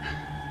altar,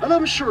 and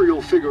I'm sure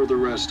you'll figure the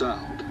rest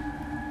out.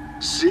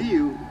 See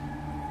you,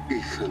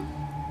 Ethan.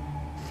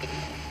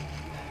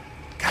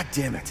 God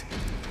damn it.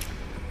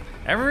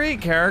 Every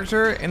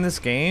character in this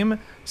game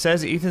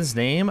says Ethan's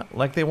name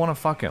like they want to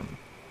fuck him.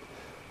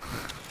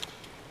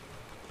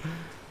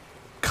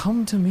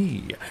 Come to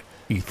me,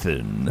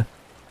 Ethan.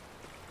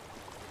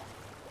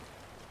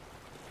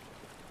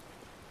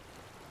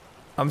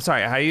 I'm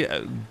sorry, how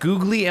you...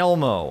 Googly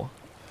Elmo.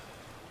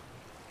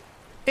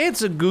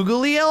 It's a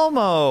Googly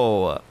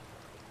Elmo.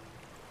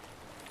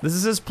 This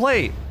is his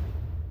plate.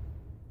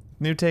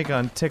 New take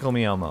on Tickle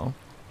Me Elmo.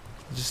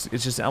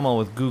 It's just Elmo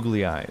with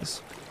googly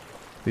eyes.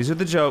 These are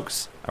the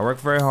jokes. I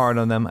worked very hard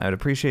on them. I would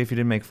appreciate if you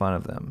didn't make fun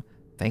of them.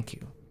 Thank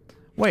you.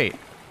 Wait.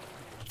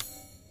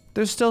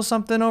 There's still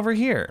something over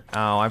here.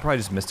 Oh, I probably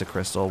just missed a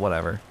crystal.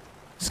 Whatever.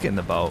 Just get in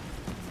the boat.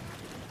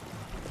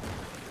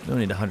 Don't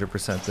need to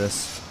 100%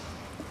 this.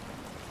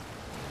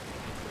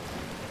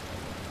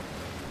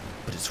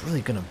 But it's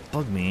really gonna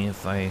bug me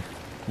if I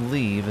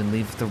leave and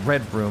leave the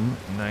red room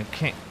and I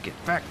can't get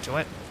back to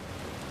it.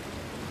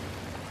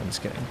 I'm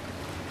just kidding.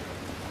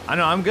 I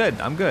know, I'm good.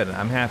 I'm good.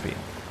 I'm happy.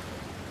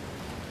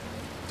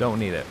 Don't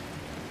need it.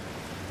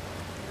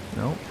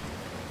 Nope.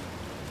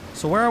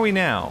 So where are we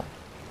now?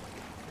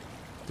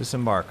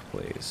 Disembark,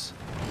 please.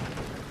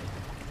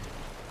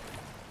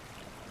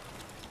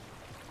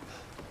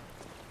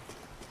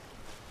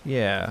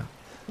 Yeah.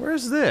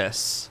 Where's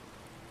this?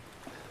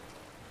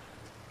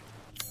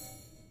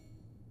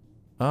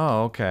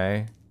 Oh,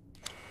 okay.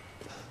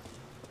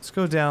 Let's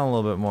go down a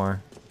little bit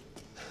more.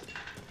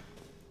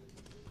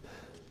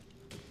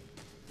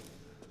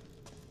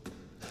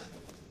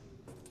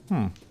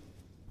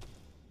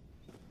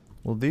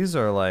 Well, these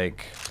are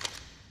like...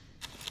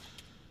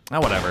 Oh,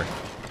 whatever.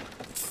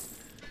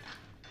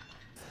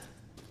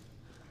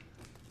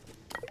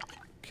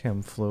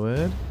 Chem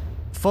fluid.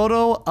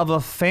 Photo of a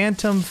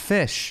phantom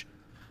fish.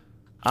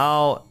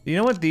 Oh, you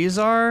know what these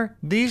are?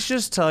 These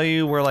just tell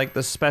you where like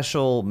the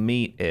special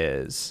meat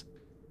is.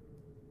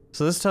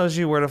 So this tells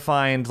you where to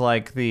find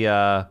like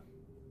the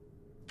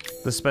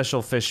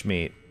special fish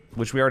meat,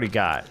 which we already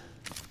got.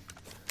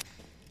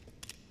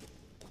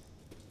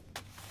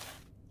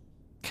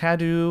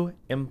 CADU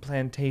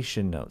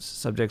implantation notes.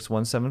 Subjects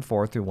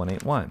 174 through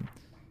 181.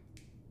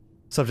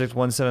 Subject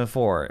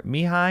 174.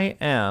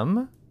 Mihai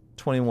M.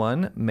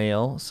 21,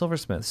 male,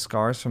 silversmith,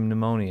 scars from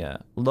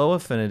pneumonia. Low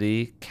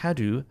affinity,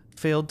 CADU,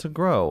 failed to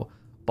grow.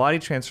 Body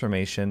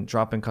transformation,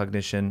 drop in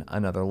cognition,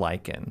 another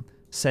lichen.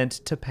 Sent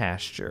to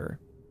pasture.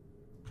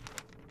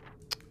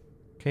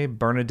 Okay,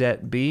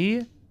 Bernadette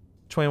B.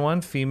 21,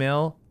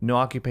 female, no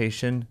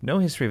occupation, no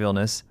history of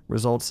illness,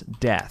 results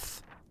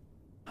death.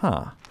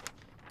 Huh.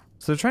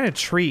 So they're trying to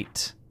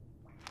treat.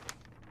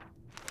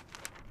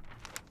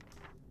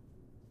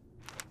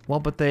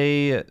 Well, but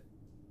this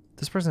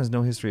person has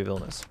no history of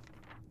illness.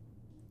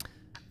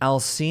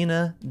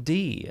 Alcina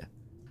D.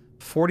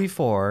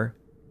 44,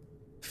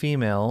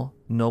 female,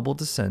 noble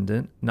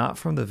descendant, not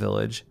from the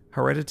village,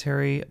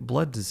 hereditary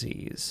blood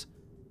disease.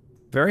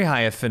 Very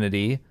high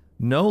affinity,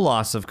 no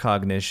loss of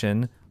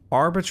cognition,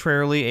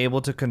 arbitrarily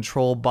able to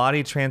control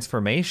body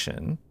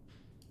transformation.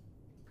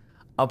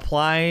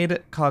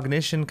 Applied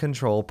cognition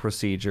control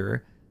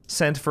procedure,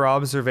 sent for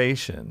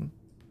observation.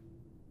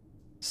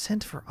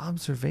 Sent for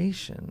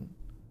observation.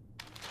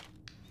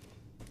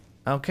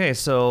 Okay,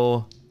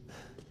 so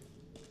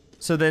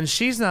then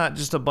she's not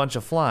just a bunch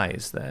of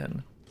flies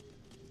then.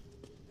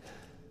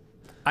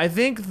 I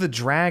think the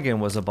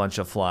dragon was a bunch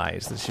of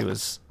flies that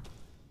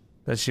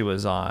she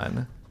was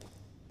on.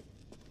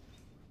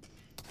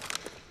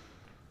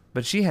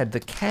 But she had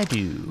the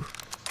CADU.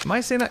 Am I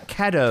saying that?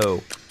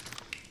 CADO.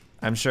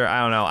 I'm sure, I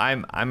don't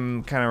know.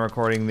 I'm kind of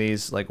recording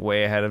these like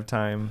way ahead of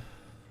time.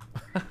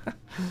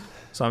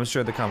 So I'm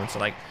sure the comments are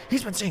like,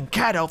 he's been saying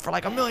CADO for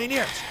like 1,000,000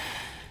 years.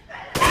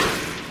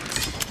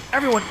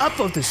 Everyone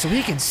upvote this so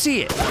he can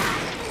see it.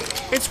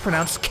 It's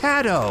pronounced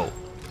CADO.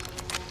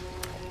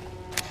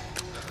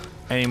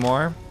 Any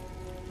more?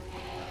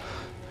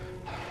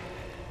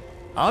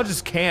 I'll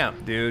just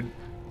camp, dude.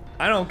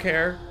 I don't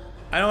care.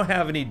 I don't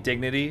have any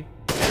dignity.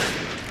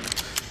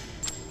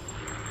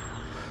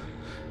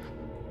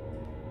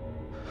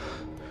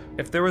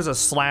 If there was a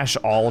slash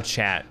all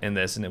chat in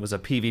this and it was a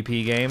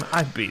PvP game,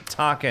 I'd be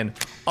talking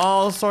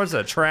all sorts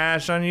of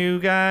trash on you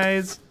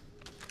guys.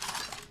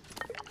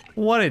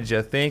 What did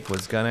you think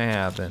was gonna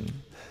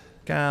happen?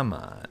 Come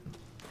on.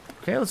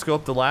 Okay, let's go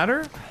up the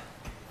ladder.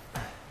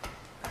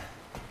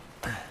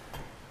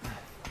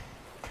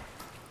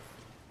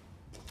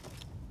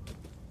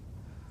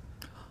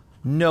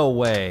 No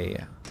way.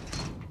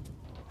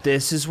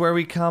 This is where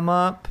we come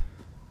up?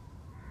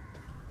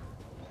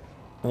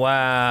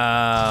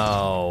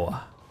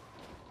 Wow.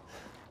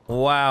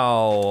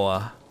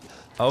 Wow.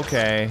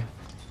 Okay.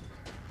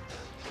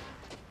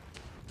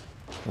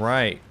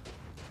 Right.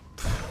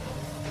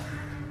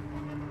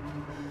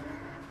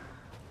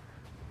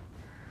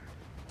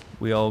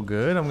 We all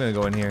good? I'm gonna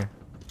go in here.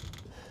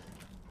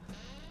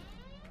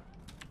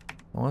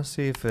 I wanna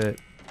see if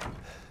it...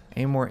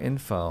 Any more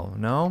info?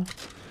 No?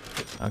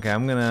 Okay,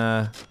 I'm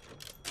gonna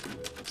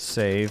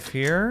save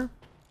here.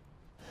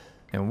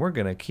 And we're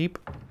gonna keep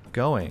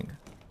going.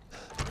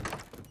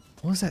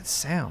 What was that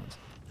sound?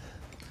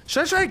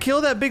 Should I try to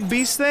kill that big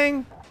beast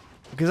thing?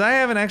 Because I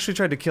haven't actually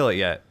tried to kill it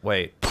yet.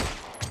 Wait.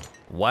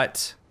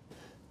 What?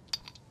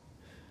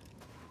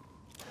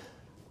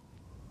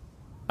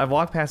 I've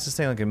walked past this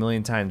thing like a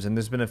million times, and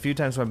there's been a few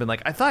times where I've been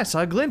like, I thought I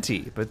saw a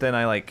Glinty, but then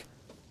I like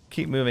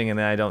keep moving and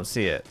then I don't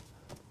see it.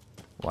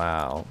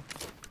 Wow.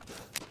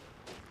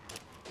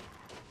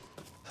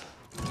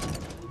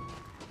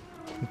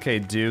 Okay,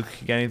 Duke,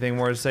 you got anything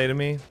more to say to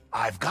me?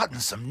 I've gotten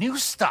some new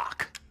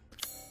stock.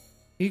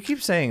 You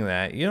keep saying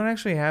that. You don't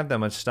actually have that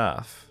much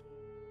stuff.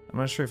 I'm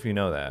not sure if you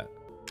know that.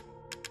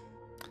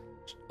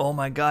 Oh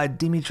my god,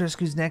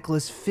 Dimitrescu's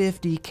necklace,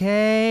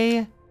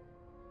 50K?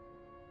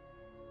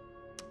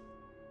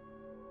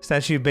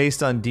 Statue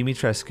based on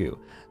Dimitrescu.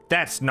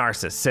 That's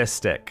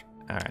narcissistic.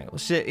 Alright, well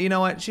shit, you know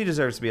what? She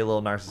deserves to be a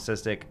little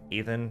narcissistic,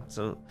 Ethan.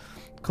 So,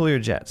 cool your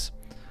jets.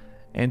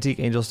 Antique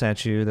angel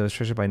statue that was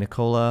treasured by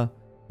Nicola,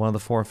 one of the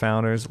 4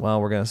 founders. Well,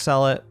 we're gonna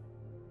sell it.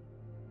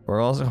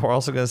 We're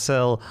also gonna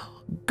sell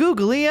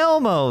Googly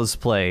Elmo's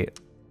plate.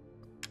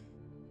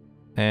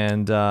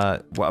 And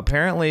well,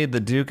 apparently the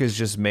Duke is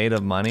just made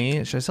of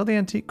money. Should I sell the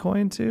antique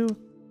coin too?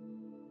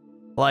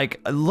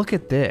 Like, look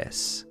at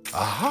this.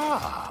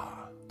 Aha!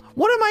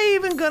 What am I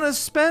even gonna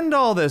spend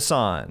all this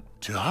on?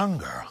 To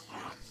hunger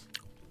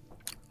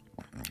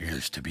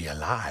is to be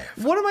alive.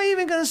 What am I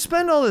even gonna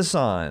spend all this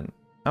on?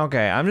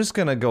 Okay, I'm just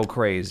gonna go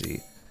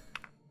crazy.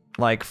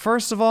 Like,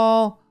 first of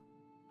all,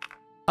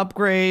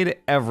 upgrade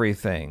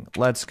everything.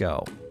 Let's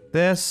go.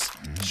 This,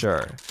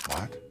 sure.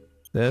 What?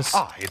 This.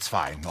 Ah, it's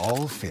fine.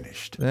 All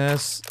finished.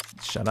 This,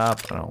 shut up.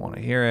 I don't want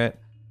to hear it.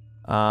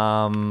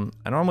 I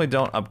normally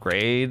don't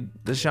upgrade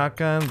the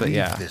shotgun, but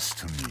yeah. Leave this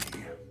to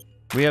me.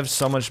 We have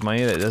so much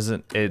money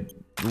that it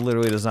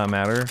literally does not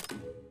matter.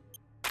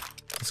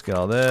 Let's get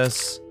all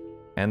this.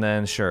 And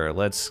then, sure,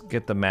 let's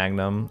get the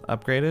Magnum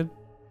upgraded.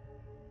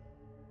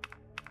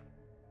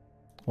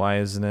 Why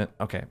isn't it?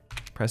 Okay,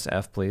 press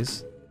F,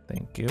 please.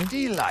 Thank you.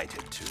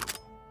 Delighted to.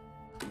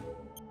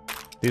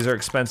 These are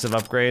expensive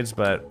upgrades,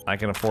 but I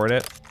can afford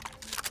it.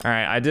 All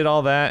right, I did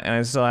all that, and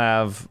I still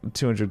have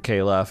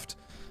 200K left.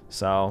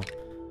 So,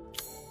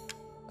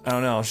 I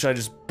don't know. Should I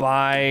just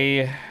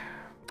buy?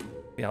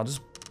 Yeah, I'll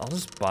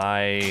just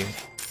buy.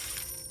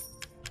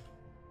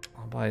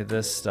 I'll buy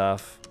this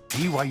stuff.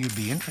 See why you'd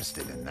be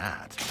interested in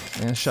that.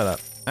 Yeah, shut up.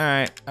 All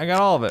right, I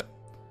got all of it.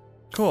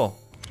 Cool.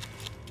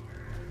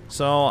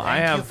 So I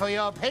have. Thank you for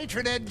your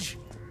patronage.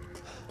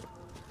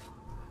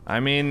 I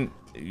mean,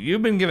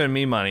 you've been giving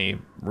me money,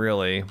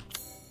 really.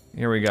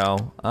 Here we go.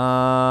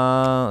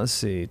 Let's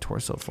see,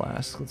 torso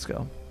flask. Let's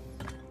go.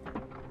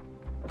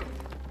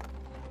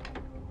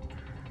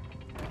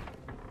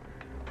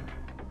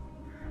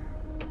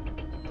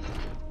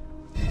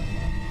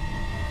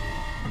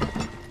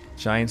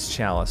 Giant's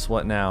chalice.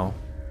 What now?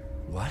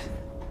 What?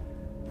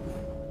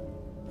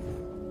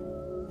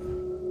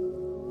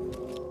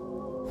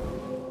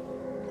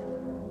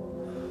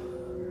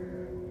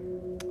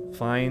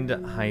 Find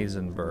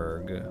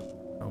Heisenberg.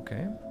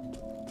 Okay.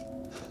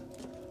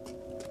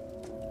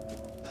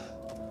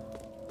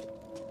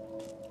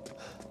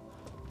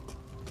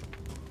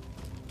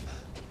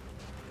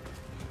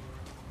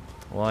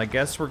 Well, I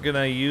guess we're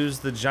gonna use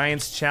the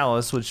Giant's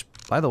chalice, which,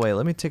 by the way,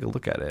 let me take a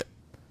look at it.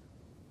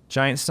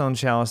 Giant stone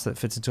chalice that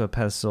fits into a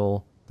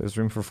pedestal. There's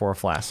room for 4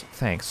 flasks.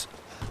 Thanks.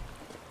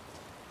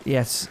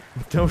 Yes.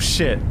 No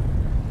shit.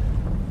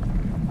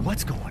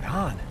 What's going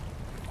on?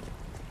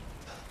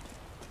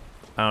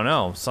 I don't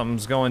know.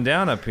 Something's going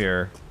down up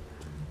here.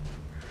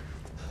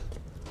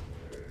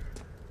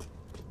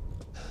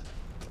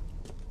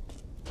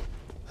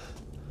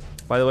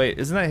 By the way,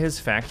 isn't that his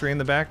factory in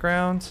the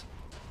background?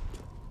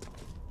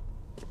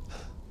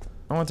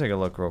 I want to take a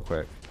look real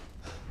quick.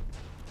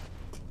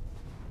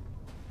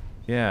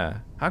 Yeah.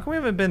 How come we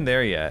haven't been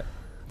there yet?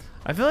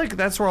 I feel like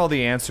that's where all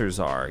the answers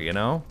are, you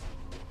know?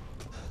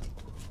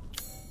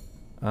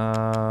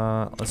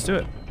 Let's do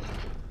it.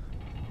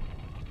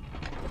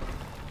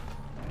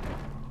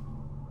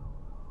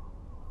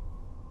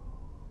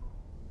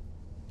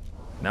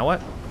 Now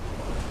what?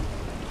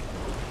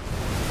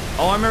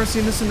 Oh, I remember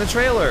seeing this in the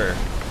trailer.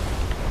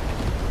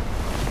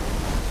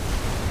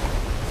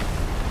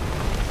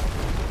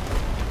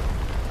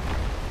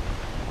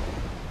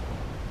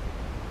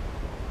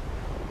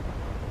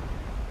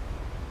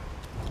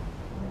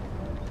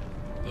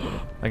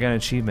 I got an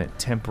achievement,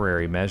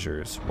 temporary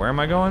measures. Where am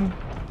I going?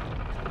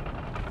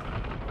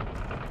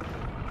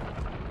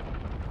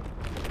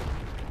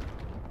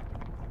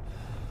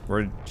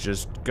 We're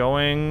just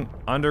going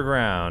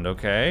underground,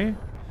 okay?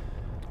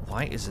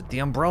 Why is it the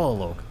umbrella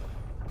logo?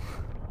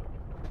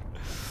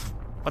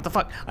 What the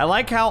fuck? I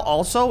like how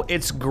also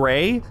it's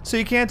gray, so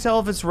you can't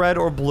tell if it's red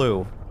or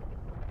blue.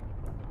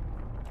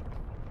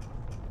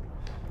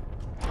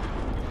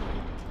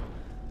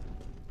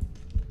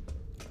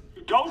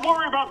 Don't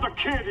worry about the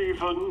kid,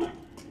 Ethan.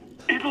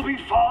 It'll be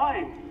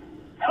fine.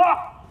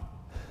 Ha!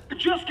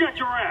 Just get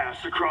your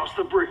ass across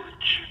the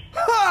bridge.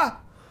 Ha!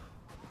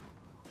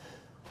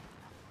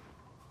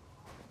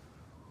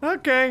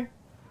 Okay.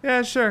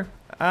 Yeah, sure.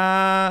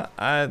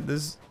 I'm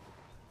just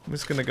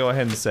gonna go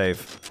ahead and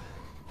save.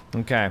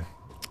 Okay.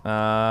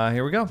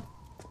 Here we go.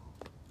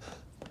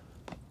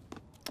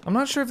 I'm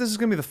not sure if this is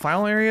gonna be the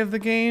final area of the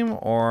game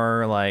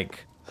or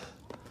like.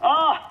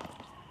 Ah!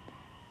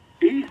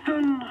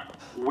 Ethan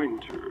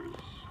Winters.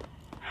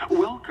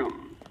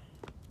 Welcome.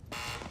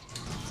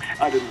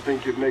 I didn't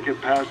think you'd make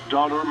it past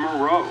Donner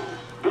Moreau,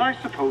 but I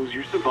suppose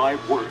you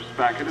survived worse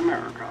back in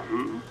America,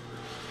 hmm?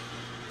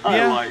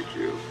 Yeah. I like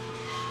you.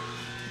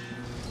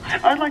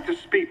 I'd like to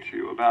speak to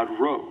you about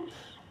Rose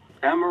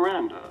and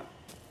Miranda.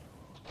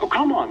 Oh,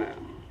 come on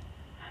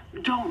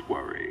in. Don't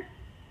worry.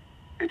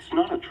 It's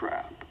not a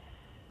trap.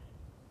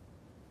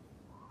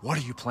 What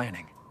are you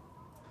planning?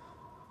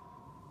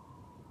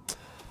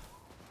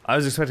 I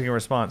was expecting a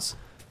response.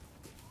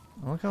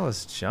 Look at all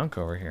this junk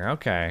over here.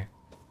 Okay.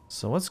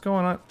 So what's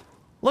going on?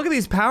 Look at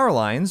these power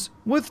lines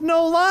with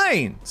no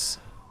lines.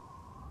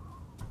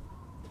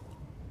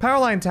 Power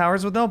line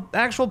towers with no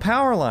actual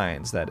power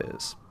lines, that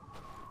is.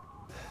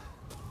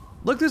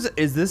 Look,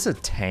 is this a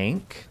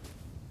tank?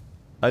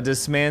 A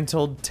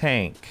dismantled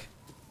tank.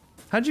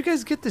 How'd you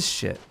guys get this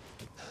shit?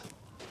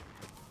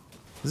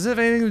 Does it have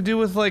anything to do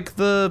with like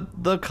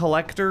the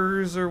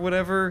collectors or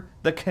whatever?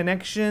 The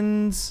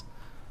connections?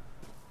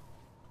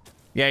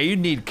 Yeah, you'd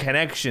need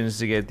connections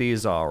to get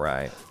these all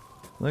right.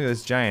 Look at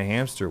this giant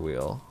hamster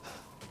wheel.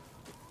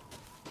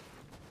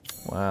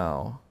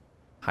 Wow.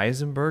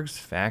 Heisenberg's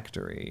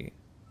factory.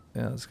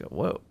 Yeah, let's go.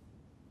 Whoa.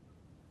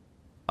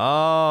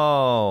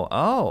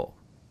 Oh.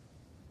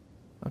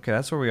 Okay,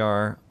 that's where we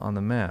are on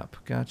the map.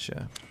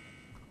 Gotcha.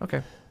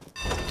 Okay.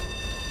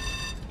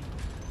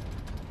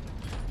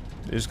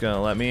 You're just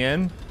gonna let me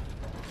in?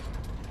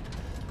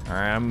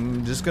 Alright,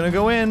 I'm just gonna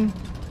go in.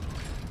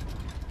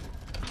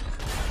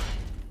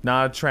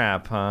 Not a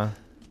trap, huh?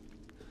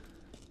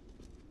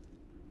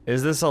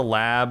 Is this a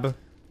lab?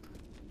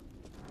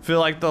 I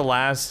feel like the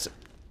last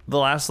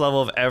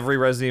level of every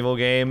Resident Evil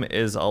game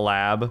is a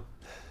lab.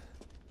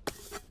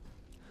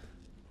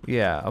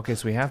 Yeah, okay,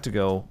 so we have to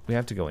go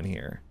in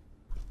here.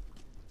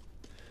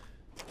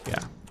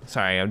 Yeah.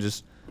 Sorry, I'm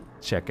just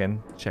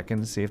checking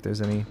to see if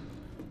there's any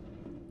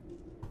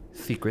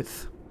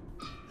secrets.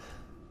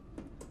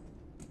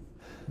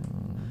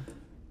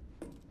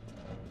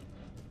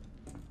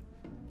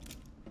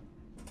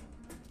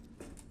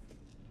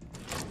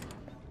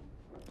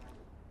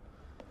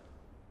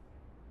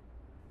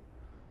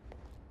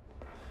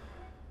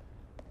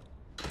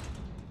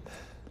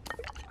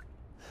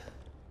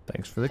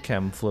 Thanks for the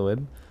chem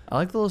fluid. I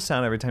like the little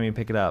sound every time you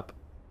pick it up.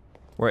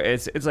 Where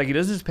it's like he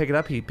doesn't just pick it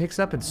up, he picks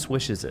it up and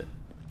swishes it.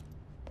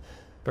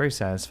 Very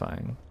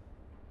satisfying.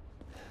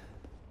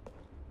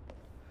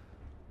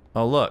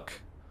 Oh,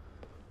 look.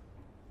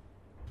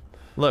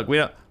 Look, we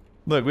don't.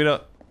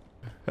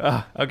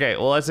 Okay,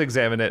 well, let's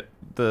examine it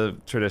the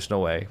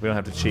traditional way. We don't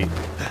have to cheat.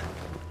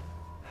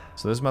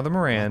 So there's Mother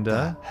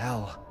Miranda. What the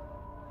hell?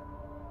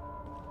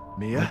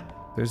 Mia?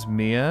 There's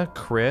Mia,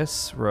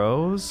 Chris,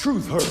 Rose.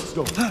 Truth hurts,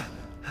 don't it?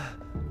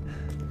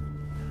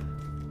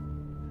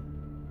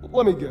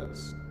 Let me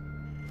guess.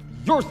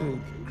 You're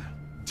thinking,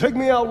 take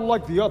me out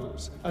like the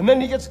others, and then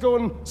he gets to go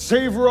and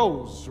save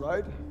Rose,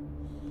 right?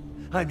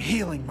 I'm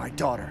healing my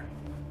daughter.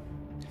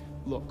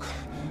 Look,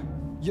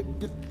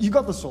 you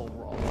got this all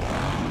wrong.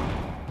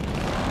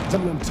 Tell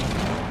me.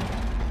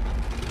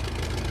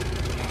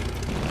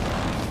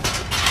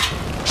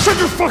 Shut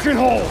your fucking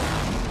hole!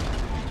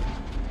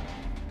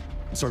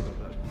 Sorry about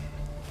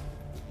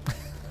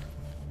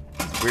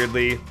that.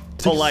 Weirdly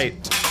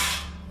polite.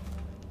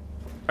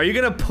 Are you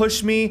gonna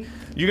push me?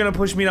 You're gonna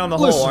push me down the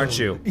hole, aren't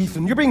you?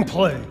 Ethan, you're being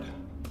played.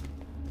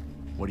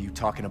 What are you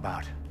talking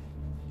about?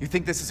 You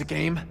think this is a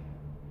game?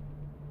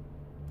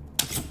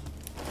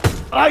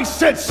 I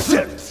said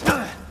sit!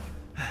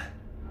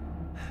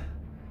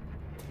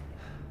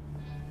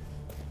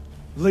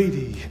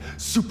 Lady,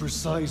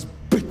 supersized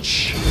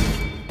bitch.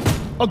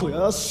 Ugly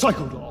ass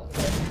psycho doll.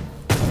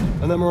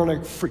 An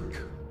embryonic freak.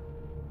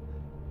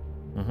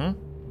 Mm-hmm.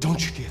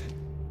 Don't you get it?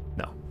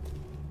 No.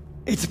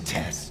 It's a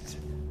test.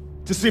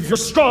 To see if you're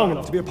strong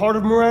enough to be a part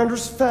of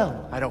Miranda's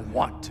family. I don't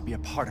want to be a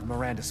part of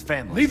Miranda's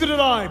family. Neither did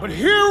I, but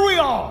here we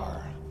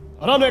are.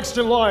 And I'm next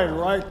in line,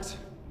 right?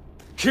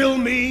 Kill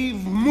me,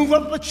 move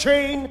up the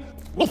chain.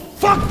 Well,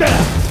 fuck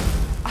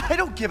that! I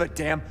don't give a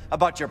damn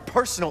about your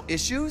personal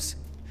issues.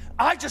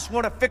 I just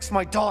want to fix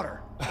my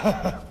daughter.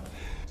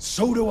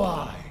 So do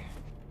I.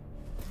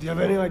 Do you have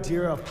any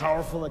idea how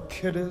powerful that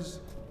kid is?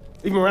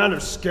 Even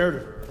Miranda's scared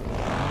of her.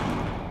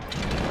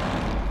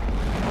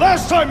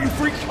 Last time, you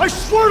freak, I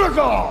swear to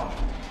God!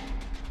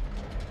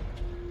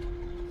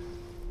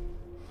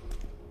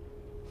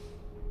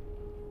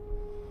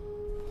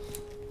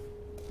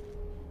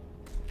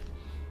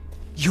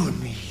 You and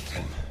me,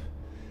 Ethan.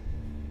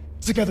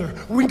 Together,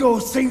 we can go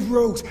save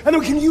Rose, and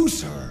we can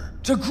use her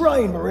to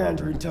grind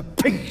Miranda into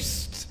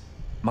paste.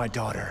 My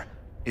daughter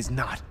is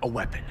not a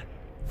weapon.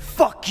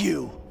 Fuck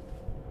you!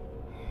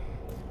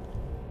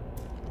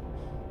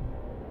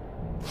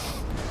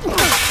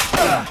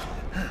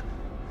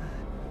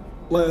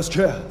 Last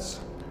chance.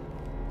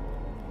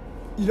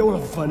 You don't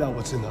have to find out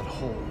what's in that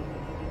hole.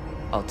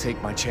 I'll take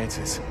my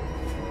chances.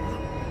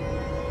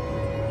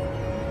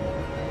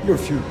 You're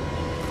futile.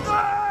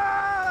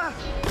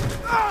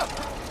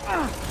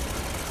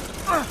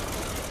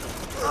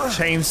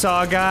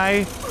 Chainsaw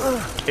Guy?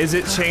 Is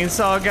it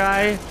Chainsaw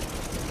Guy?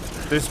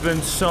 There's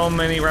been so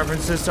many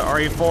references to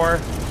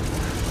RE4.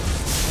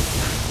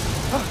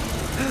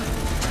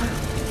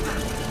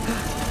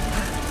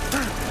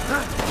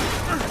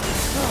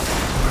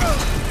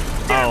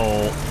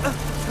 Oh.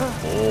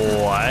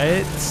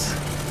 What?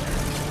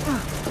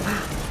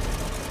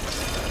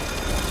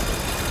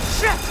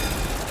 Shit!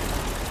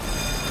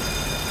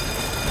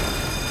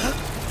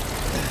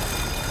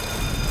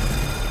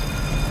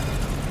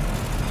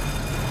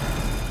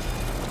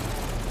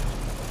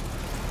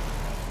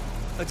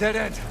 A dead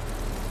end.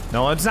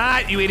 No, it's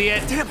not, you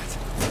idiot. Damn it.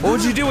 What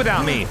would you do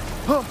without me?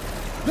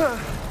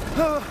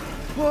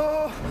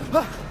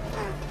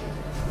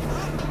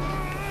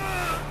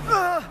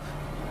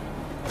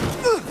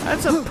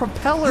 That's a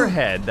propeller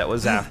head that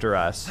was after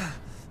us.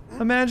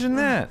 Imagine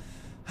that.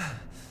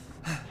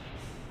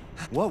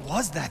 What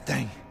was that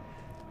thing?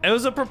 It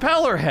was a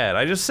propeller head.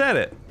 I just said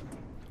it.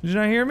 Did you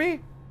not hear me?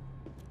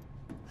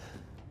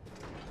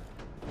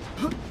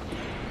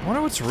 I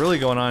wonder what's really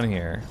going on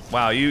here.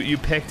 Wow, you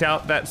picked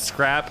out that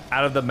scrap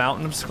out of the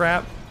mountain of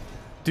scrap?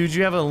 Dude,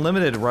 you have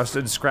unlimited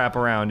rusted scrap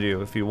around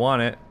you if you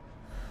want it.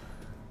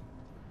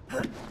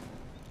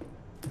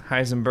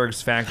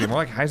 Heisenberg's factory. More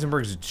like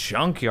Heisenberg's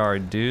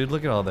junkyard, dude.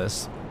 Look at all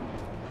this.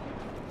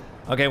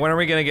 Okay, when are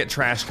we gonna get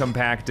trash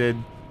compacted?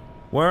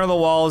 When are the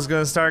walls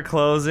gonna start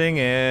closing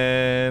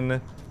in?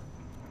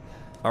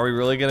 Are we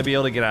really gonna be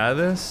able to get out of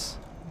this?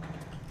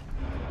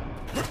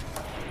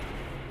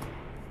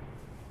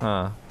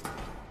 Huh.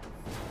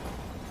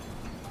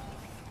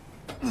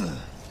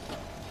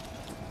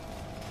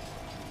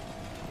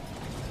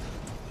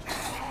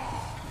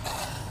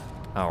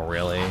 Oh,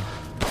 really?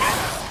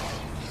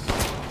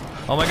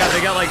 Oh my god,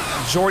 they got like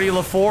Geordie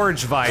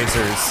LaForge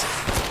visors.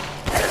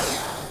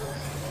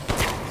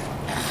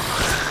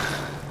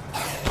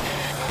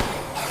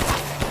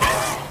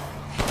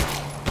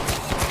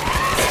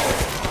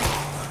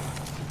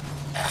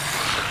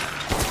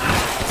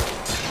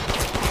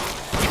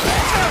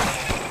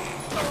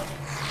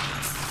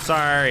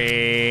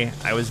 Sorry,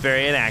 I was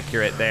very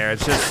inaccurate there.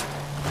 It's just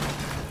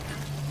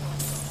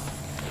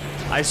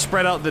I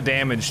spread out the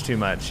damage too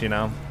much, you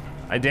know?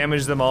 I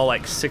damaged them all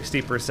like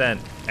 60%,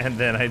 and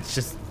then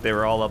they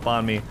were all up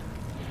on me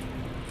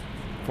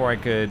before I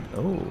could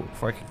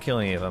kill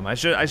any of them. I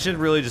should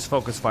really just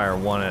focus fire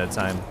one at a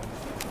time.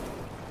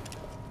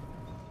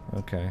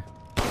 Okay.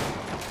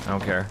 I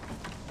don't care.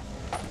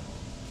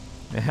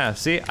 Yeah,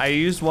 see, I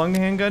used one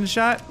handgun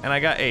shot and I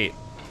got 8.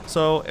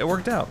 So it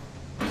worked out.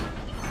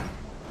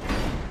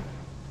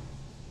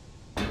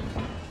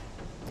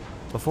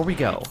 Before we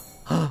go.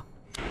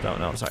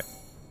 No, sorry.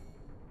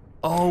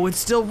 Oh, it's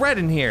still red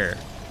in here.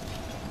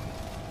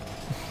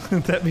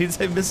 That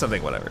means I missed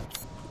something, whatever.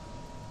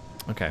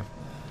 Okay.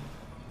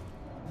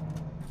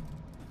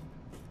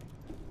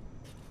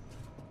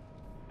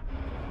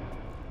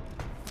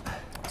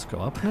 Let's go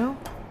up now.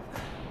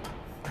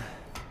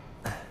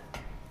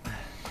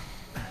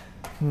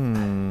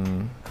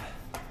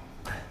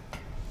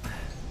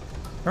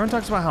 Everyone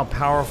talks about how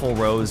powerful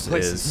Rose This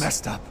place is. is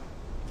messed up.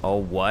 Oh,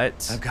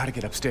 what? I've got to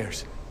get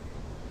upstairs.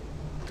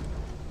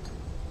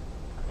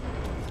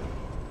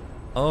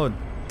 Oh,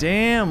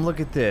 damn, look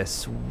at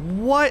this.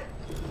 What?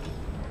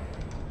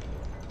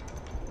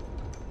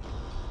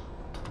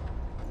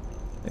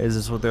 Is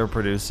this what they're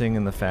producing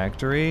in the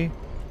factory?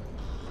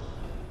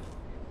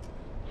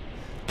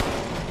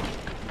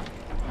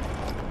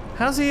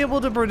 How's he able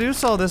to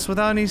produce all this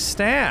without any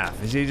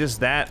staff? Is he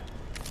just that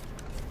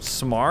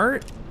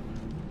smart?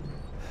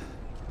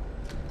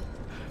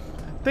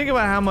 Think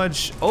about how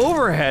much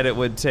overhead it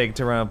would take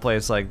to run a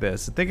place like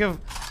this. Think of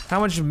how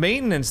much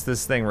maintenance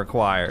this thing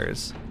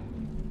requires.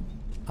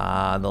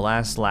 The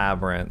last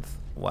labyrinth.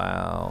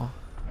 Wow.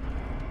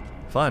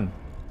 Fun.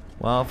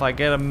 Well, if I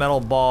get a metal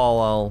ball,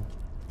 I'll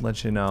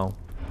let you know.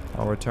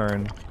 I'll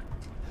return.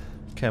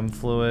 Chem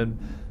fluid.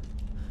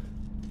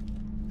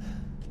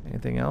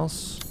 Anything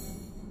else?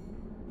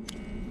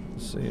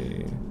 Let's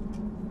see.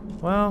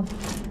 Well.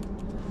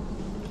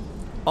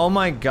 Oh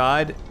my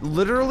god.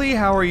 Literally,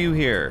 how are you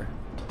here?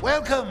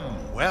 Welcome,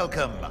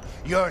 welcome.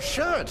 You're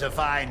sure to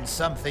find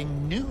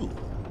something new.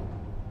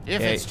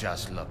 If it's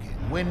just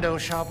looking, window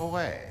shop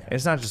away.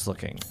 It's not just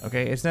looking,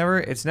 okay? It's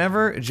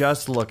never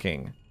just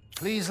looking.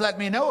 Please let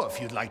me know if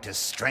you'd like to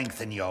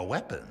strengthen your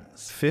weapons.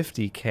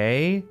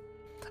 50K?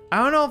 I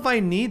don't know if I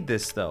need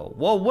this though.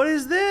 Whoa, what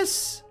is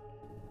this?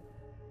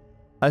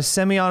 A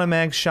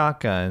semi-automatic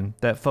shotgun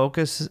that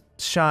focus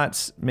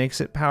shots makes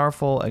it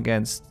powerful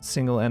against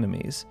single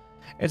enemies.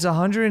 It's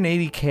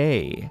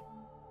 180K.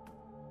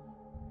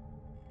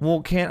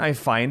 Well, can't I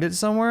find it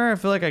somewhere? I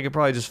feel like I could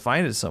probably just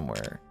find it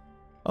somewhere.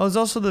 Oh, there's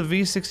also the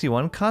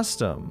V61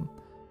 Custom.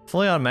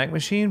 Fully automatic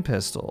machine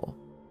pistol.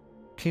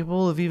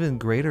 Capable of even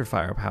greater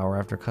firepower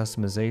after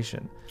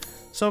customization.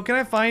 So can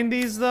I find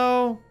these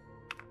though?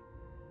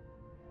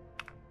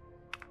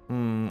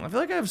 I feel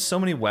like I have so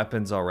many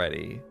weapons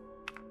already.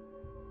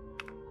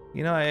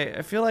 You know,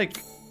 I feel like...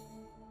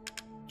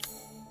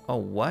 Oh,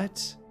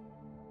 what?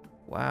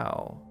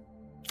 Wow.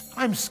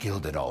 I'm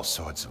skilled at all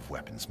sorts of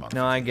weapons, Monk.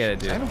 No, I get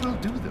it, dude. And we'll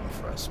do them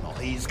for a small.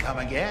 Please come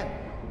again.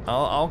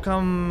 I'll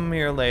come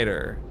here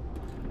later.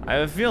 I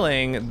have a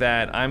feeling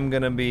that I'm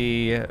gonna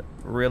be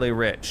really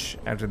rich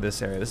after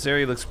this area. This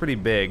area looks pretty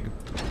big.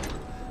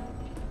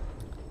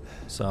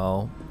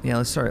 So, yeah,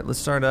 let's start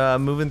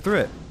moving through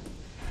it.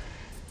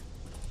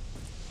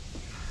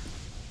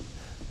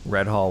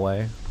 Red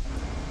hallway.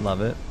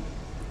 Love it.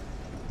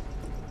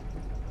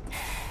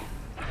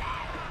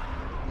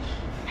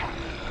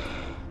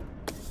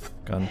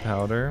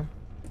 Gunpowder.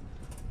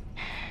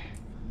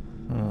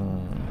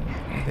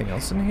 Anything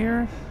else in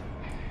here?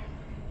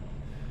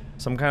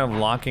 Some kind of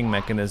locking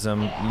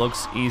mechanism.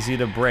 Looks easy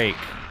to break.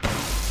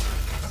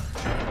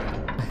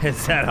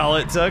 Is that all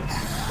it took?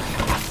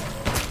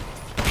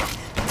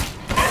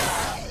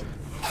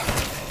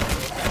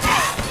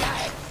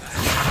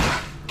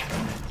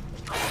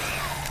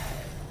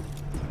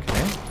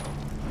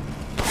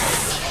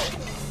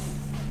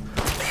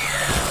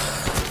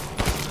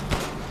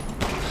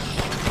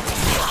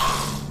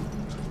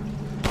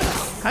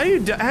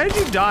 How did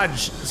you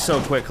dodge so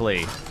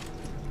quickly?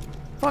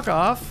 Fuck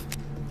off.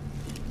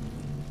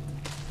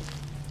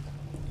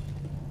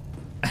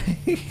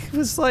 He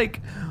was like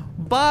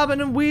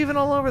bobbing and weaving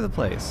all over the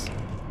place.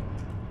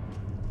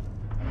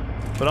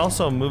 But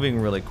also moving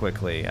really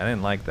quickly. I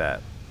didn't like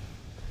that.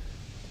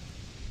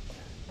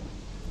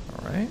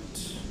 Alright.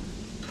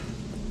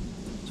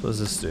 So what does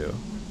this do?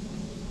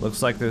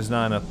 Looks like there's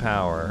not enough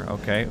power.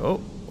 Okay.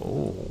 Oh,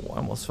 I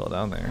almost fell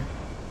down there.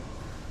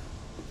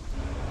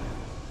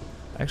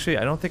 Actually,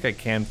 I don't think I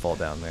can fall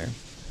down there.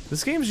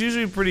 This game's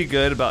usually pretty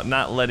good about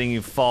not letting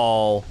you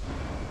fall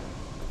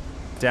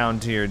down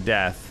to your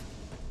death.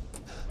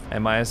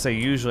 And when I say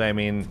usually, I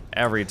mean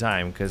every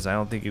time, because I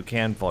don't think you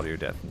can fall to your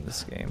death in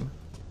this game.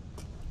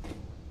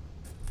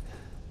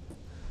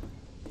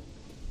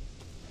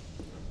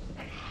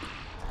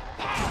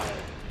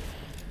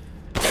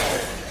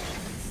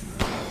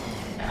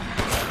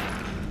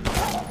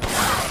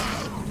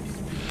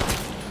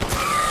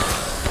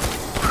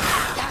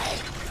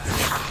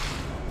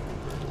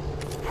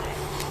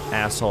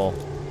 Asshole.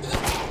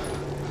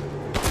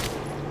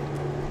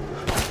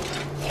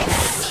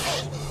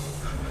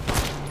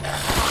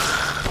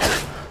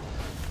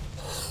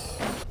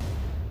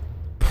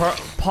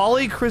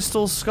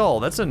 Polycrystal skull.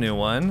 That's a new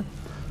one.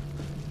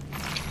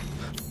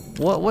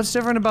 What's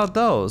different about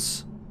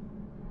those?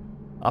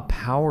 A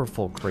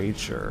powerful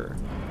creature.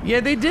 Yeah,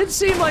 they did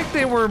seem like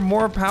they were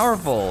more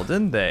powerful,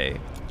 didn't they?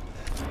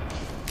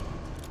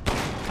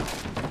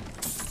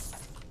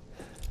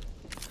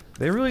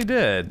 They really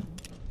did.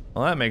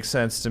 Well, that makes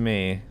sense to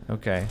me.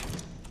 Okay.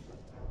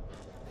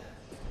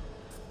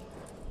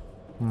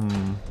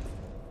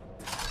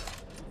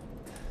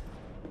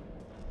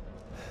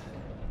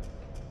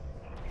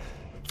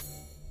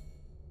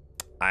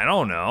 I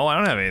don't know. I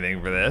don't have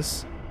anything for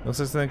this. Looks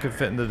like something could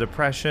fit in the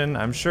depression.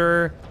 I'm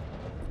sure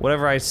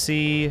whatever I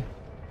see...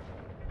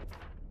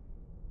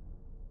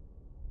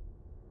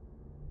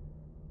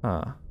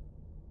 Huh.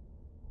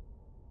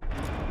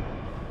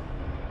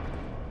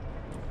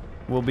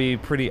 Will be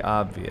pretty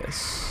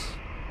obvious.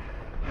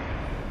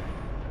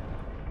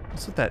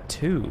 What's with that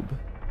tube?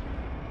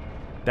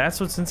 That's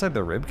what's inside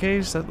the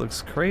ribcage? That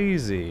looks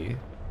crazy.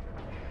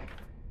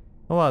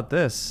 What about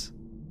this?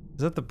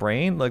 Is that the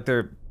brain? Like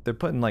they're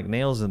putting like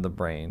nails in the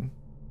brain.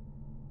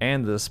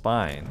 And the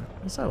spine.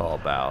 What's that all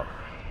about?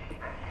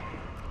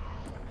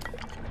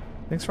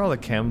 Thanks for all the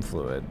chem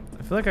fluid.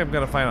 I feel like I'm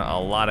gonna find a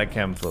lot of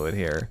chem fluid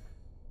here.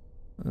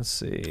 Let's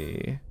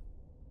see.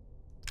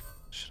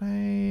 Should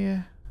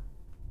I...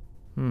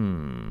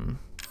 I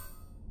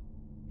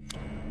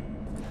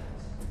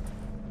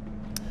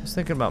was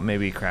thinking about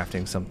maybe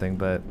crafting something,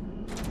 but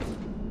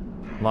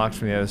locked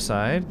from the other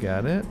side.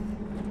 Got it.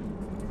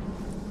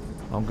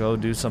 I'll go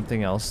do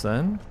something else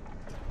then.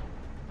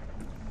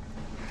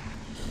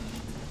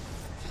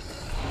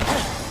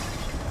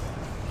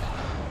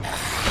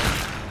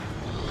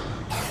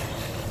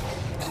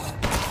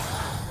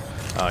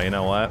 Oh, you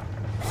know what?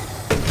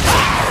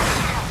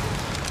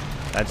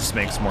 That just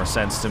makes more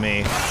sense to me.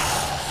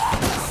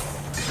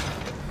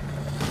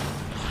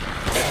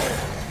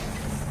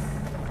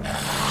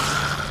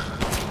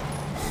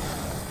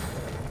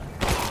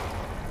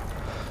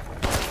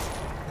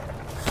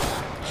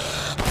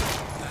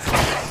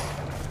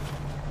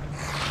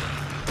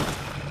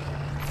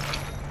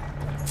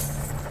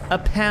 A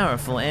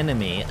powerful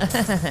enemy.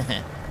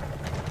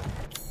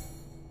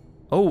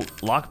 Oh,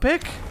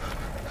 lockpick?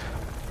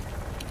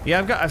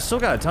 Yeah, I've still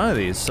got a ton of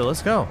these, so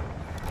let's go.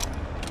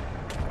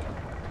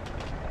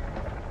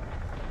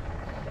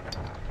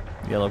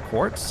 Yellow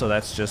quartz, so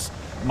that's just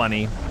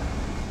money.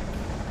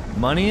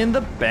 Money in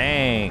the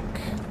bank.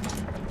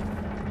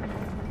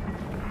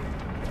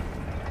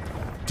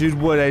 Dude,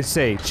 what'd I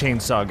say?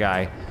 Chainsaw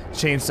guy.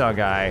 Chainsaw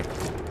guy.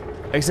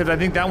 Except I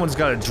think that one's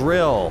got a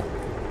drill.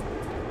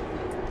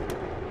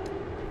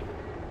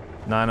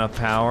 Not enough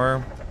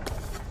power.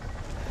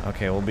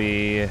 Okay, we'll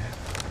be...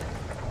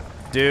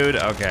 Dude,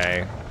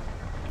 okay.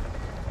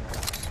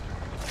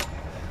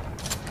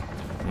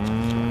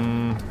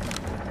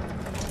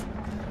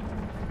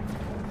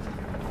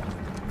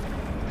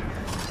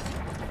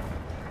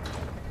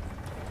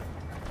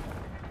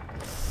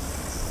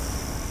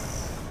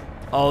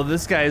 Oh,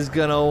 this guy's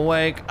gonna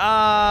wake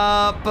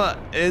up.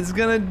 It's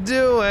gonna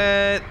do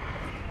it.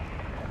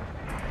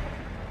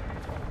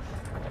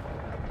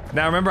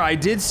 Now remember, I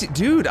did see,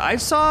 dude, I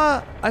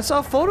saw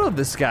a photo of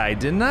this guy,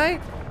 didn't I?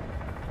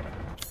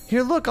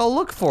 Here, look, I'll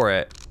look for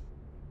it.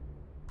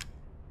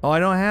 Oh, I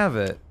don't have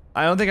it.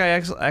 I don't think I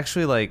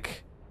actually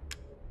like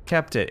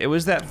kept it. It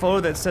was that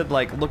photo that said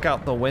like, look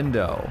out the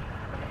window.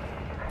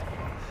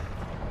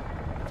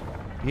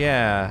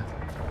 Yeah.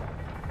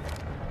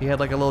 He had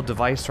like a little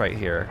device right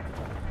here.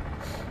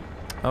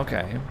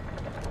 Okay.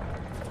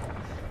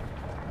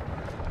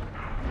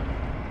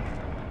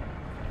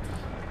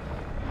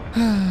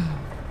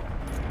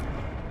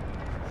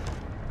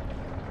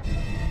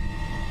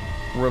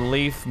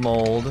 Relief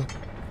mold.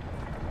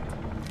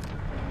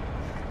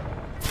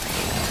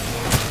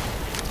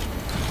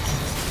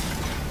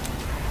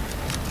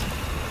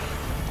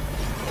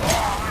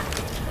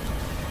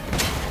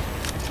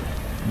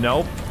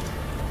 Nope.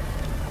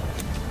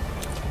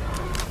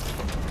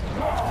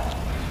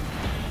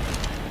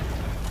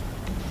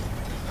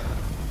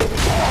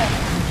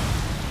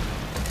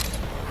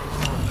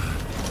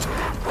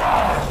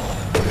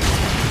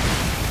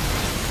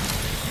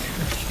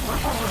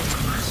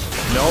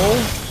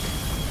 No.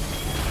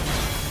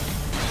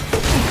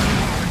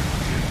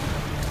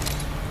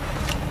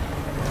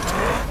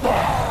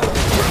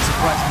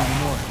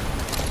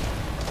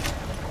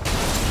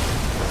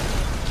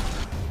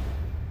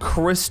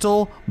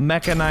 Crystal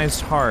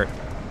mechanized heart.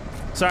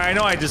 Sorry, I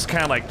know I just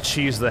kind of like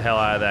cheesed the hell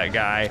out of that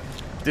guy.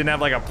 Didn't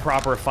have like a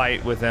proper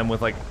fight with him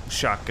with like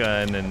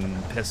shotgun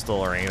and pistol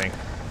or anything.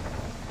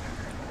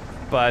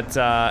 But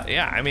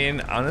yeah, I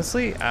mean,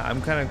 honestly,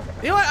 I'm kind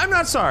of, you know what? I'm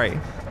not sorry.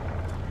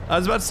 I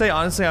was about to say,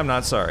 honestly, I'm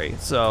not sorry.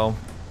 So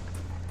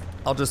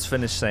I'll just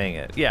finish saying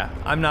it. Yeah,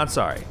 I'm not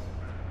sorry.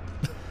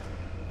 I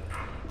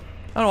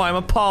don't know why I'm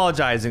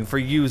apologizing for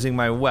using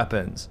my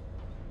weapons.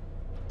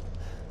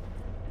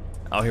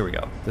 Oh, here we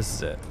go. This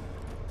is it.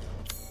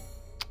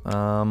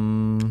 A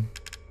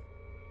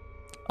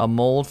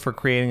mold for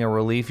creating a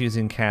relief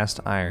using cast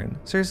iron.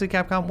 Seriously,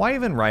 Capcom, why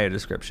even write a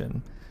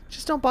description?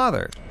 Just don't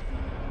bother.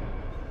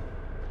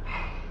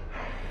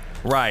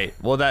 Right.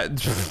 Well,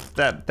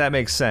 that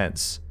makes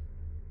sense.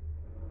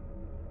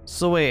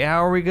 So wait,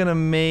 how are we gonna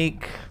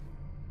make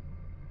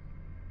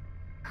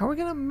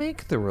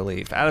the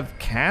relief? Out of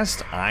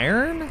cast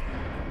iron?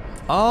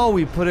 Oh,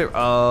 we put it,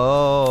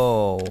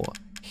 oh,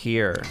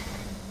 here.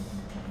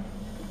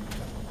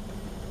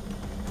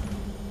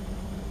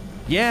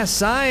 Yeah,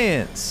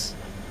 science.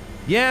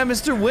 Yeah,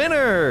 Mr.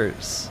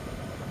 Winters.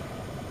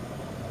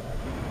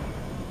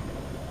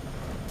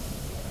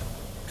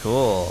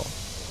 Cool.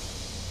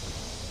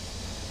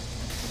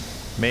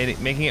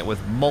 Making it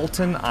with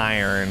molten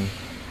iron.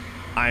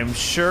 I'm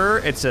sure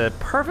it's a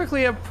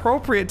perfectly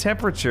appropriate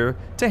temperature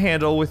to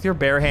handle with your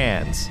bare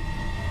hands.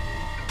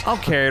 I'll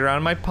carry it around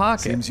in my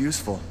pocket. Seems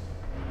useful.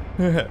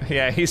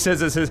 Yeah, he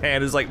says as his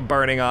hand is like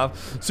burning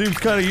off. Seems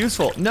kind of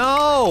useful.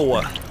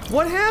 No!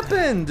 What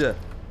happened?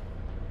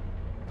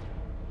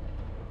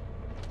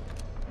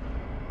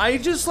 I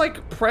just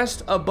like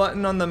pressed a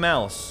button on the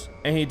mouse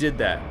and he did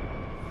that.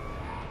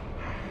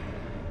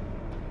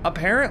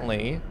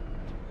 Apparently,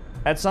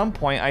 at some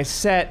point I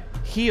set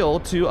heal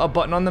to a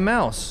button on the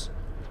mouse.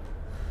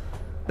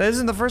 That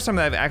isn't the first time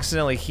that I've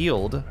accidentally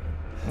healed. I'm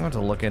gonna have to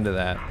look into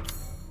that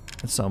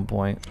at some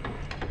point.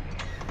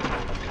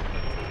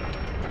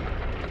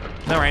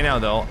 Not right now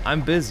though,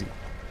 I'm busy.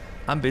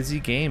 I'm busy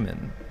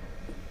gaming.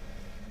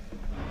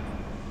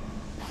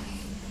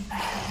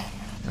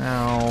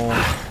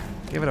 Now,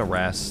 give it a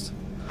rest.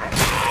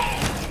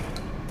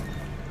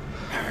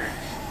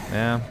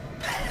 Yeah.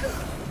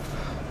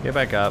 Get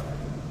back up.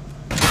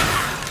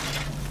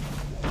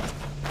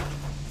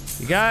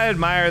 You gotta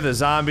admire the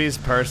zombies'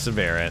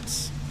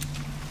 perseverance.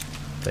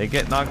 They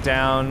get knocked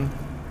down,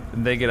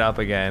 they get up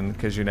again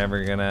because you're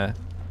never gonna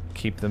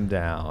keep them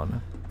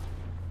down.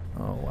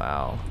 Oh,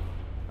 wow.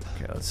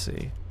 Okay, let's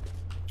see.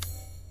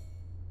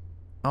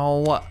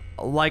 Oh,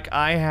 like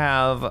I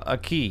have a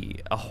key,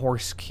 a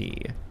horse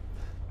key.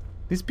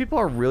 These people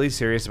are really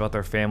serious about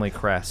their family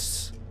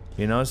crests.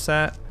 You notice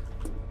that?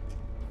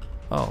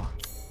 Oh.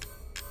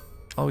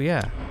 Oh,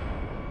 yeah.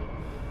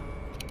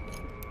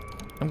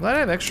 I'm glad I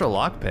have extra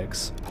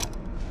lockpicks.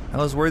 I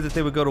was worried that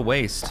they would go to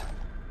waste.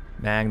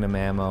 Magnum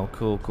ammo.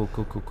 Cool, cool,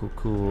 cool, cool, cool,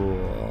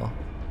 cool.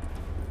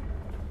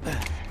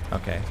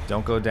 Okay,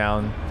 don't go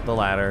down the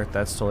ladder.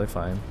 That's totally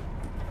fine.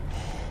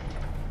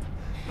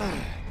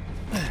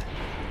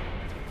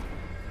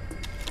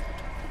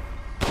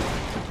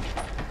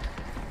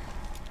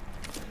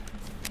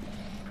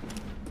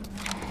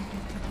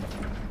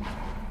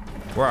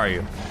 Where are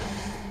you?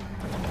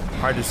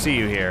 Hard to see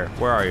you here.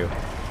 Where are you?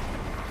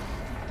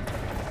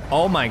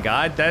 Oh my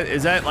god,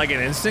 is that like an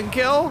instant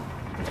kill?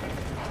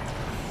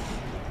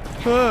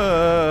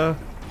 I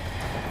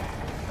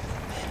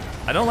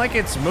don't like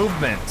its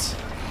movement.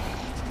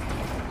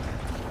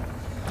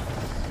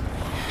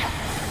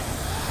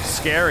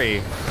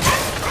 Scary.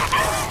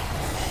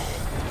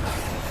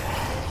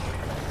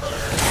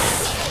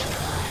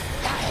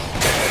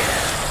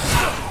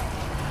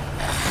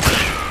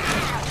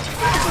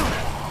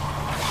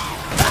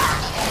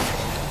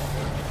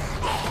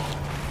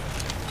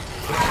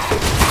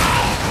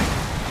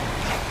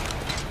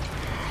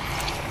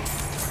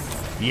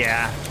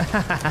 Yeah.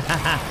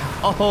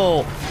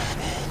 Oh.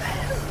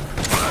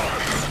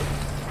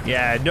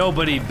 Yeah,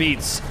 nobody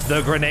beats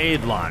the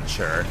grenade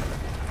launcher.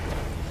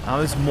 Oh,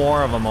 there's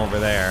more of them over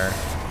there.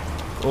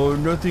 Oh,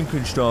 nothing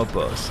can stop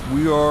us.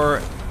 We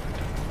are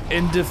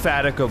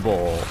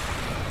indefatigable.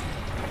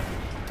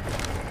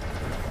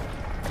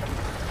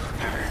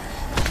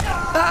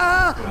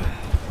 Ah!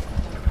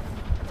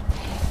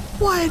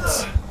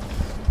 What?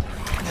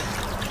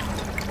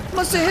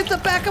 Must have hit the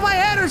back of my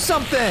head or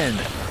something.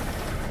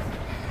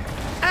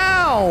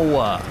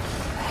 Ow!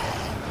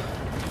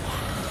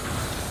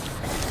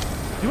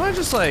 You wanna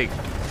just like,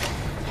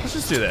 let's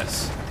just do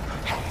this.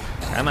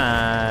 Come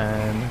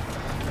on.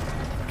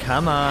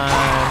 Come on.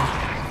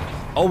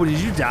 Oh, did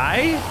you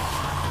die?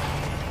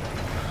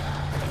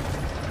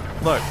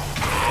 Look.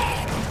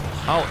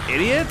 Oh,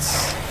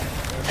 idiots.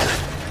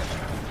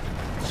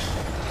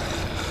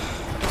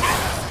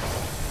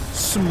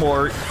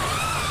 Smart.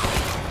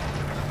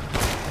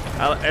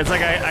 It's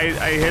like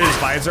I hit his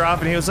visor off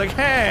and he was like,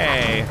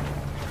 hey.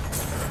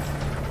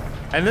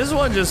 And this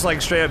one just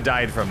like straight up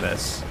died from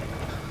this.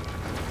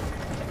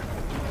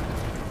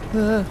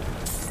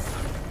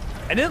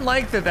 I didn't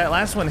like that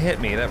last one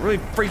hit me. That really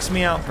freaks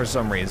me out for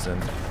some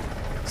reason.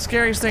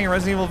 Scariest thing in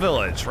Resident Evil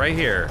Village, right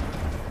here.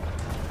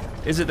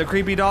 Is it the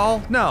creepy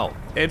doll? No,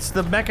 it's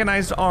the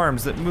mechanized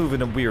arms that move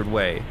in a weird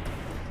way.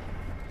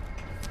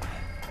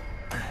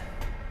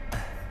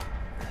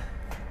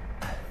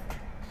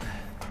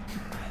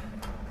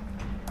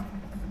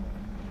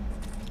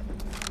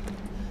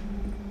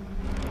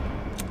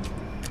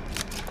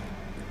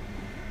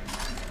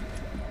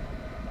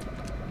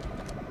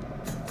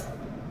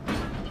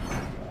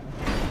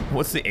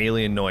 What's the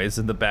alien noise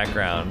in the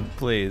background,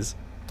 please?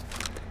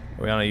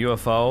 Are we on a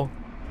UFO?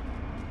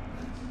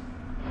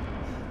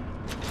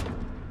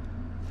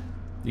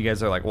 You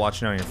guys are like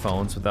watching on your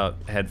phones without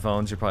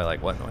headphones. You're probably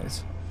like, what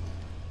noise?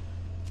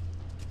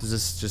 Does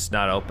this just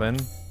not open?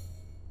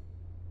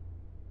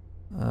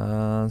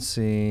 Let's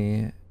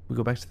see. We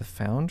go back to the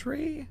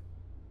foundry?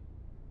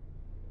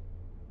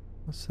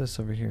 What's this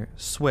over here?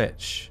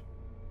 Switch.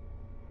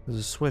 There's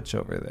a switch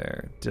over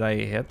there. Did I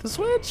hit the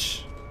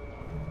switch?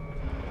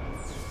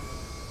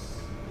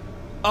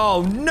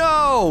 Oh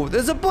no!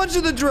 There's a bunch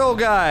of the drill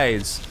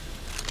guys!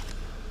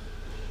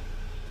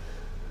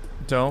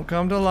 Don't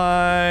come to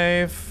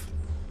life.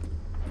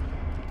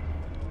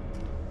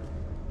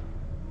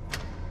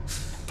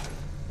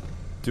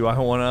 Do I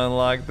want to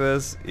unlock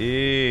this?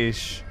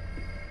 Eesh.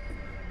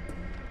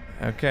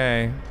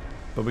 Okay.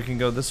 But we can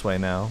go this way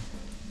now.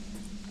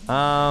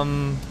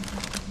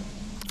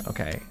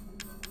 Okay.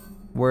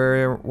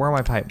 Where are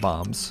my pipe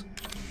bombs?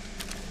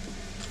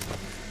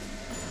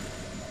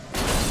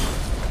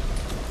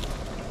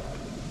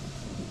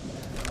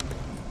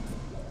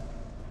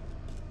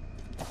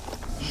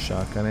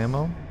 Shotgun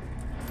ammo.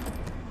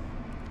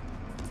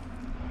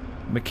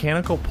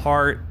 Mechanical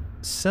part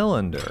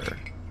cylinder.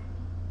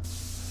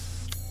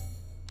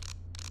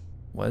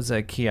 What is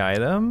that, key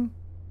item?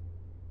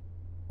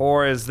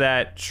 Or is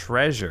that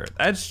treasure?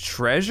 That's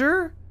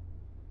treasure?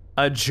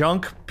 A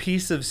junk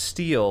piece of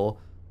steel.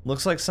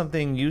 Looks like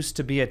something used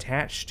to be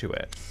attached to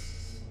it.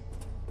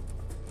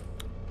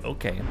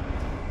 Okay.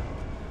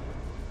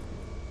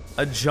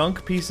 A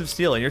junk piece of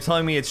steel, and you're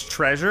telling me it's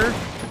treasure?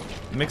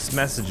 Mixed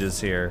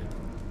messages here.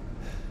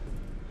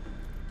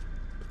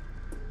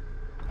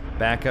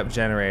 Backup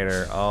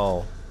generator.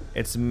 Oh,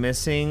 it's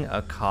missing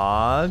a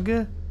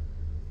cog.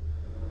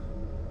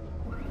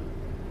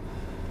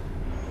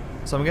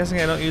 So I'm guessing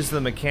I don't use the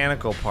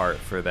mechanical part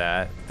for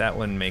that. That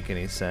wouldn't make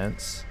any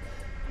sense.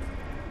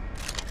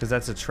 Because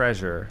that's a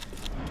treasure.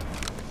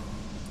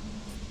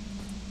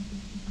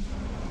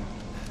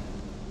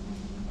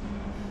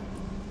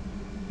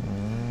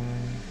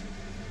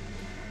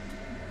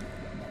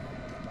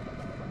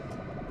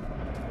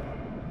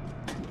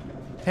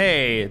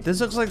 Hey,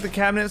 this looks like the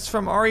cabinets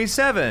from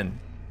RE7.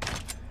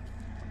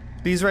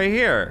 These right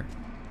here.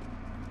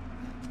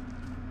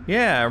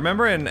 Yeah,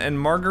 remember in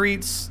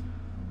Marguerite's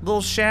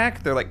little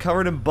shack? They're like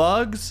covered in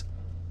bugs.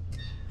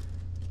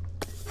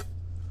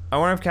 I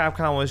wonder if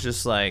Capcom was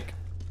just like,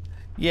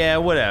 yeah,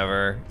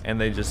 whatever, and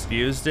they just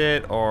used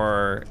it,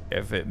 or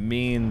if it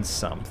means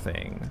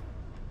something.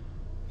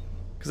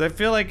 Because I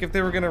feel like if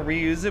they were gonna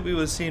reuse it, we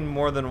would have seen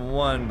more than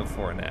one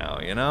before now,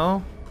 you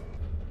know?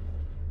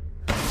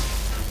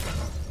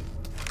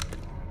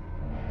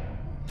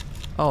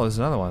 Oh, there's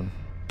another one.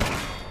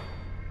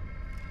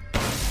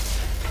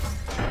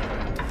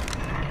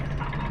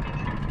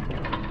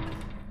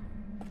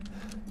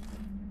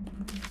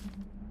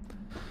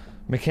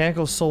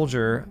 Mechanical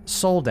Soldier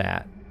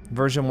Soldat,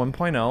 version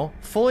 1.0,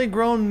 fully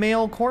grown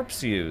male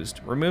corpse used,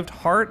 removed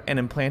heart and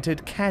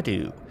implanted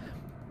CADU.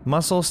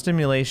 Muscle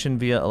stimulation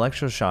via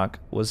electroshock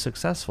was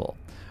successful.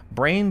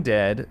 Brain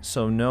dead,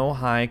 so no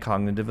high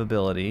cognitive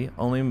ability,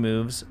 only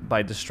moves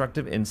by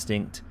destructive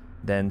instinct,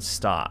 then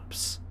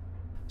stops.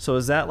 So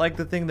is that like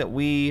the thing that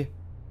we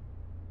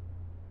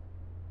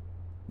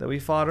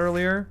fought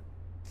earlier?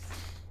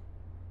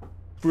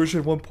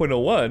 Version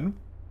 1.01.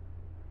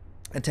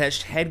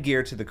 Attached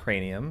headgear to the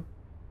cranium.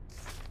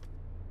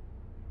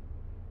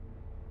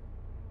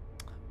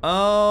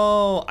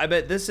 Oh, I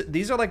bet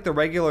these are like the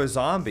regular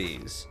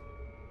zombies.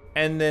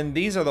 And then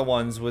these are the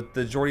ones with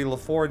the Geordie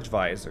LaForge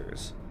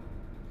visors.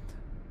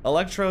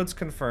 Electrodes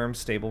confirm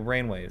stable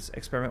brainwaves.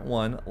 Experiment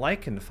 1,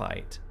 Lichen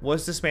Fight,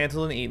 was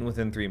dismantled and eaten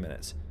within 3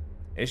 minutes.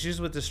 Issues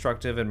with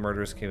destructive and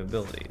murderous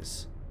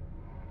capabilities.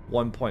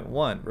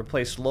 1.1,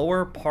 replace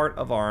lower part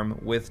of arm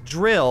with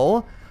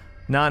drill.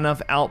 Not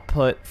enough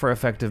output for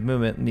effective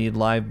movement. Need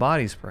live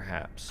bodies,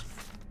 perhaps.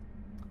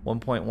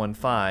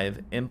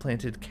 1.15,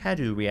 implanted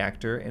CADU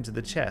reactor into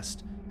the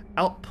chest.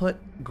 Output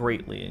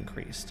greatly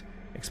increased.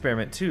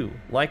 Experiment 2,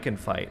 Lichen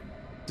Fight.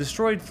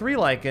 Destroyed 3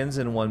 lichens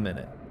in 1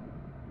 minute.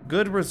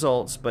 Good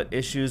results, but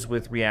issues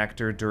with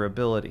reactor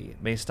durability.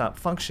 May stop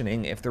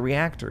functioning if the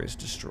reactor is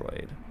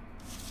destroyed.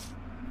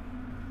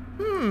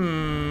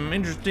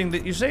 Interesting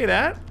that you say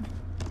that.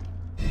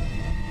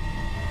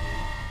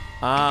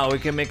 Ah, we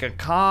can make a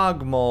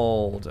cog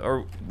mold,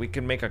 or we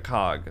can make a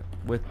cog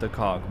with the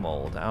cog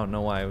mold. I don't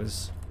know why I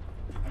was...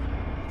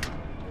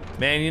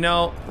 Man, you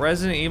know,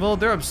 Resident Evil,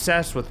 they're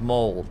obsessed with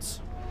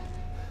molds.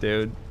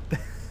 Dude.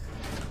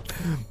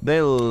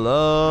 They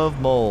love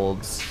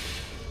molds.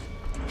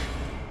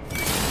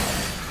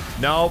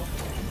 Nope.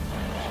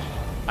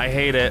 I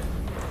hate it.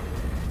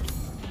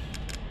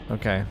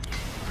 Okay.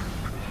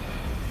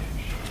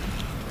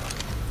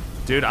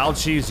 Dude, I'll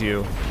cheese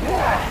you.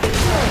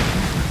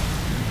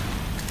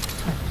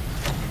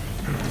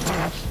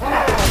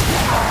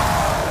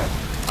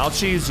 I'll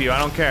cheese you, I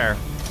don't care.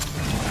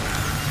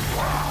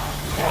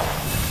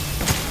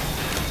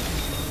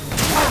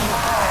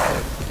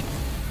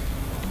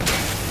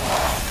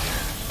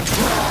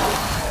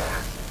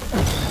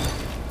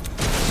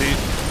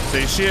 So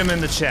you shoot him in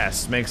the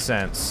chest, makes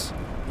sense.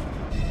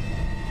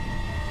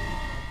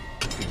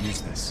 We could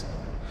use this.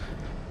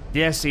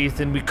 Yes,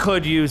 Ethan, we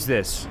could use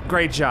this.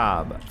 Great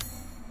job.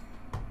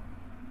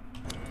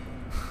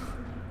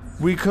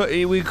 We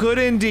could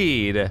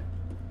indeed.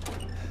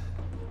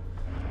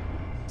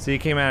 So you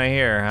came out of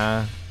here,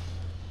 huh?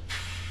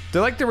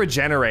 They're like the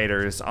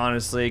Regenerators,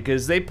 honestly,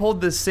 because they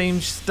pulled the same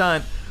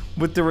stunt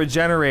with the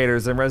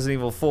Regenerators in Resident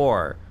Evil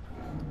 4,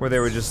 where they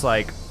were just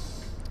like,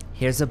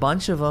 here's a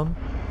bunch of them.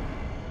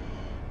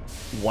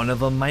 One of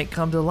them might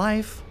come to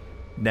life.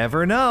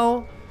 Never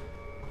know.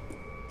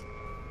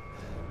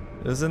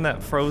 It was in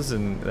that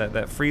frozen,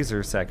 that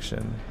freezer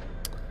section.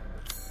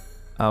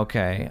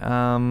 Okay,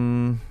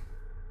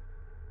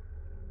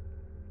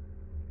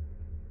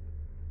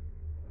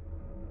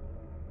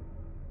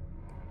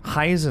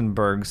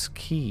 Heisenberg's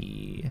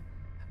key.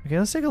 Okay,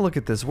 let's take a look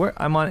at this.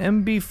 I'm on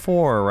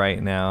MB4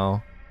 right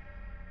now.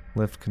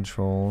 Lift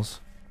controls.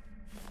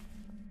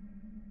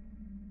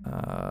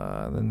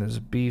 Then there's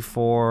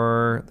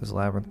B4. There's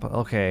labyrinth.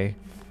 Okay.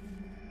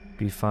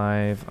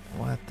 B5.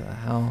 What the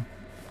hell?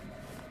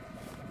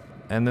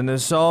 And then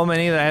there's so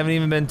many that I haven't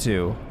even been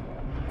to.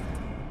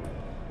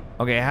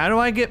 Okay, how do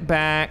I get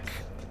back?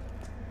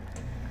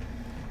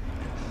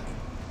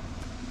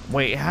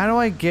 Wait, how do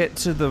I get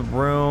to the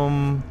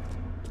room?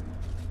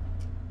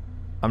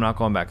 I'm not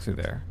going back through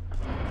there.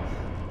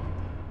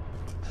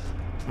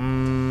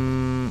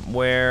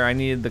 Where I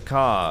needed the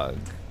cog.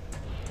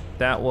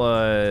 That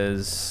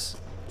was...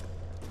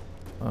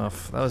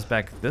 that was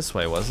back this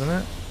way, wasn't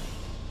it?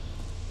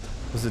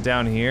 Was it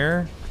down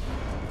here?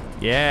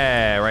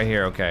 Yeah, right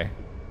here, okay.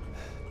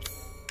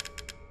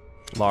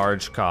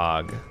 Large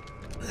cog.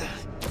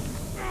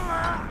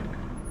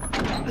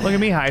 Look at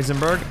me,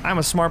 Heisenberg. I'm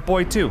a smart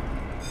boy, too.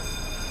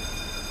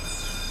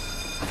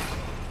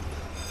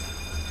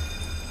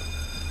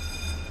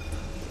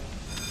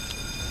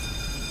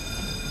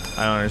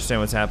 I don't understand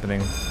what's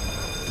happening.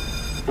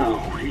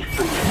 Oh,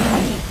 Ethan.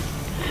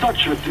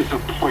 Such a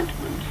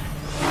disappointment.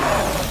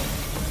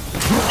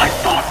 I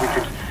thought we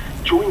could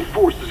join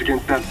forces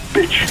against that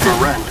bitch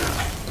Miranda.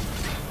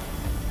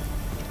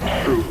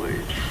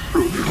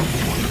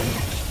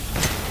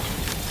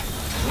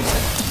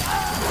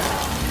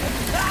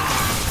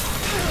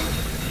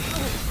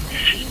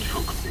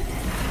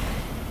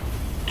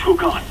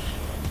 took us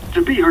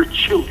to be her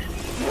children.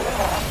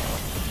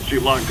 She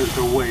locked us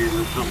away in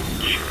the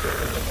village.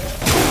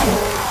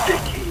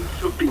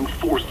 Decades of being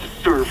forced to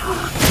serve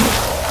her.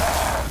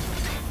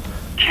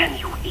 Can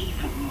you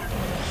even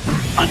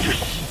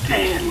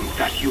understand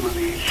that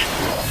humiliation?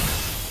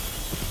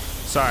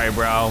 Sorry,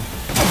 bro.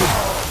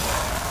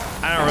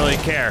 I don't really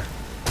care.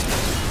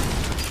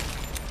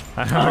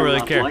 I don't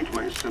really care. I'm not like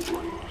my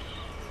siblings.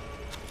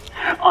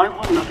 I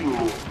want nothing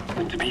more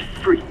than to be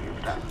free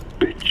of that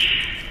bitch.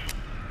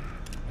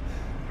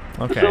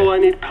 Okay. So I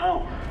need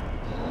power.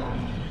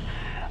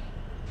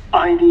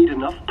 I need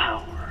enough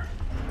power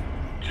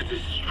to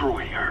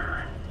destroy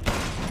her.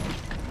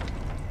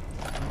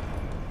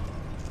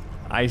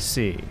 I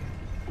see.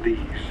 These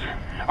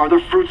are the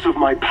fruits of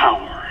my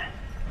power.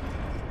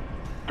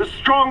 The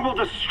strong will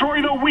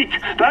destroy the weak.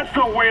 That's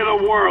the way of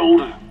the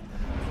world.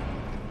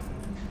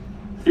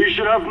 You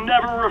should have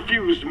never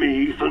refused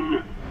me,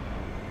 Ethan.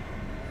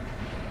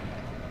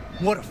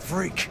 What a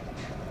freak.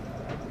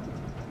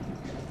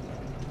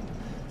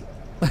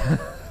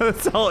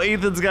 That's all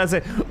Ethan's gotta say.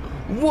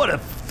 What a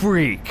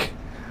freak.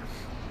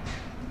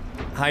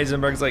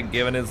 Heisenberg's like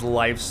giving his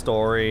life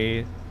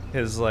story,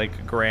 his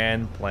like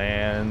grand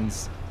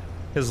plans,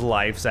 his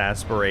life's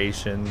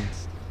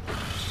aspirations.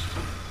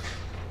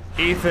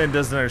 Ethan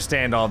doesn't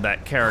understand all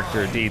that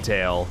character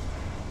detail.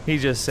 He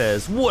just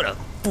says, what a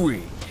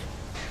freak.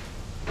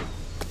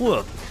 What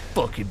a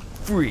fucking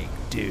freak,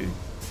 dude.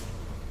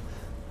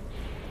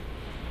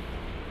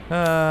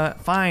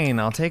 Fine,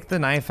 I'll take the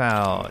knife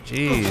out.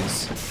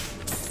 Jeez.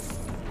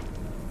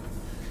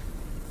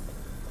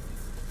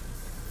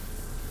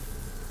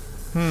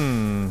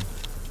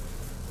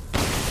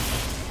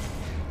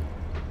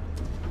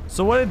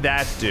 So what did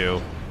that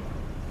do?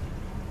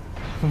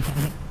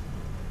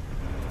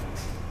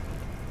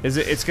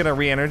 It's gonna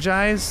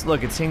re-energize?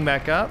 Look, it's heating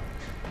back up.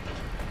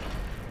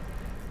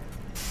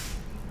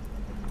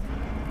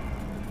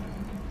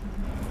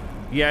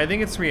 Yeah, I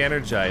think it's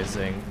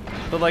re-energizing.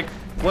 But like,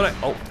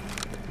 oh.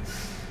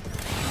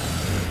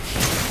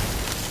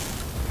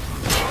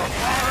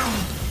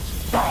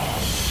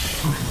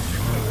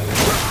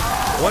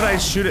 What'd I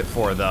shoot it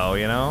for though,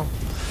 you know?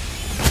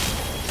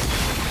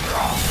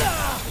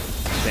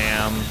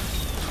 Damn.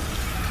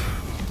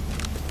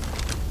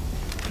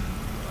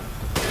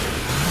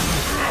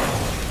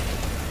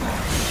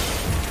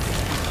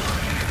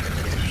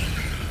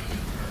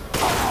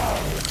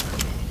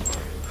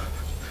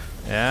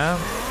 Yeah.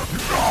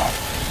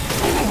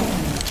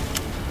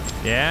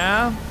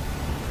 Yeah.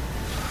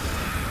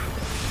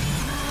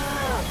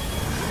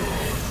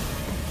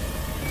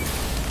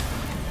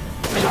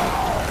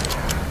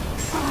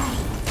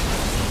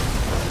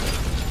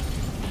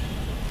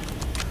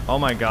 Oh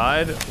my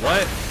god,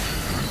 what?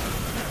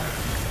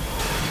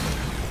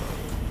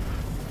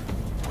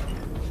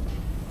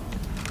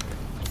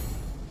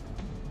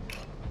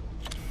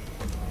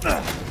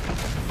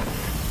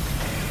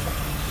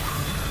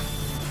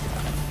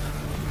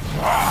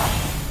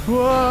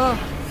 Whoa.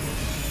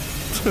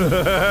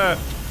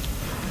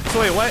 So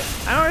wait, what?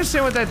 I don't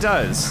understand what that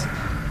does.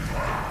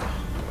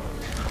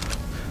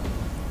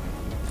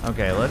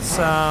 Okay, let's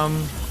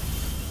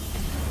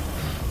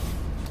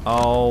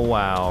oh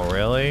wow,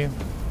 really?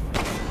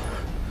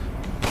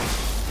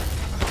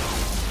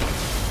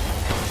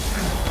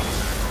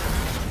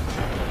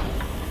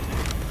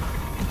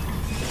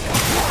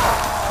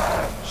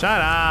 Shut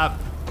up.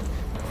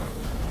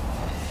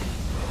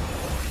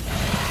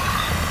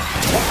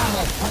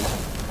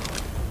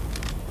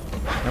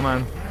 Come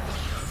on.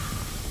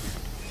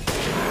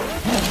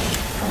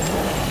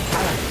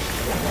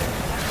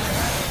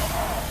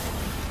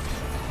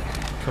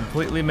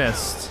 Completely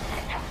missed.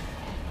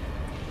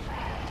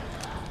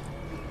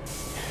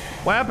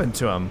 What happened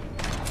to him?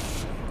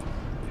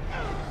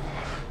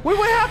 Wait,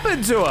 what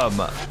happened to him?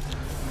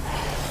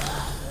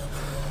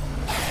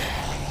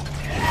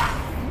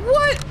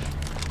 What?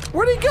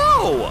 Where'd he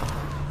go?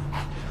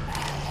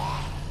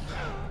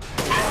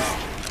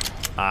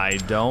 I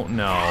don't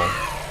know.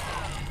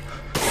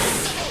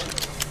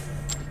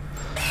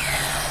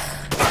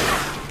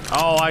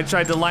 Oh, I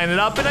tried to line it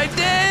up and I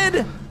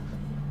did!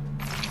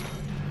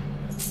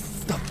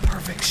 The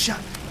perfect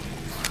shot.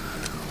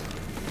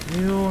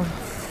 You...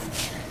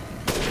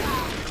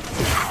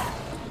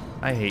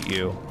 I hate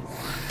you.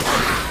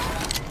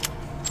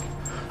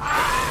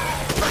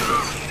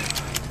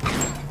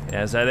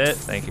 Yeah, is that it?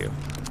 Thank you.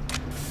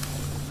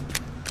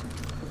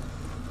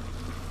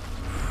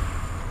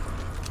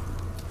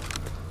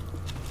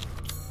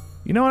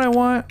 You know what I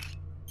want?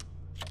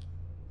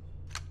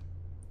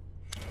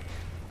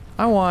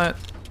 I want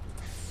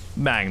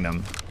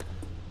Magnum.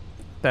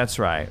 That's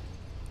right.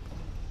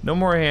 No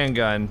more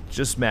handgun,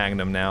 just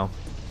Magnum now.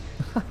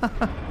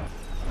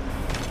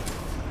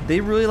 They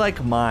really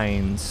like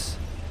mines.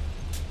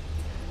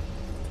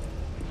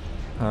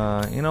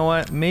 You know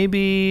what?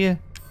 Maybe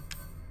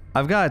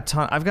I've got a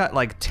ton. I've got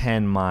like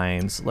 10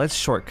 mines. Let's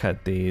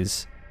shortcut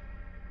these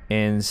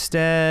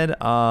instead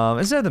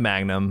of the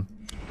Magnum.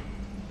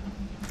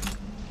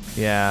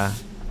 Yeah,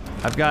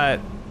 I've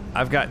got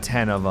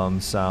 10 of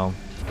them. So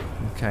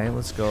Okay,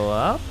 let's go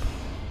up.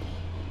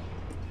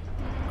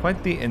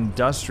 Quite the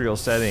industrial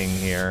setting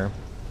here.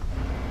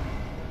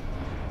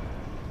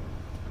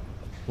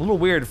 A little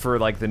weird for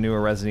like the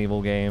newer Resident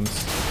Evil games.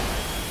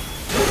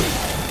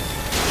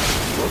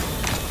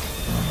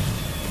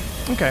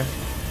 Okay.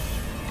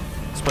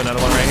 Let's put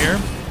another one right here.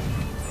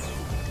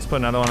 Let's put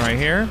another one right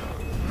here.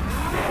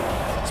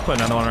 Let's put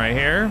another one right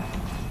here.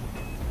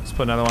 Let's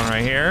put another one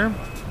right here.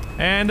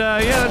 And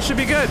yeah, that should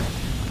be good.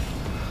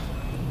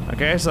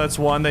 Okay, so that's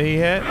one that he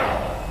hit.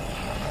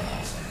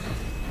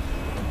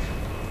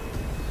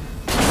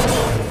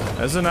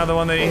 There's another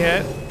one that he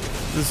hit.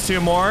 There's two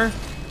more.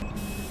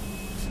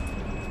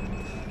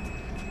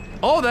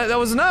 Oh, that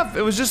was enough.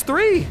 It was just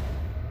 3.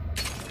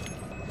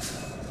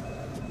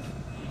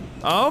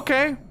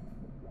 Okay.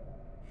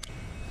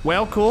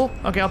 Well, cool.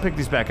 Okay, I'll pick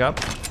these back up.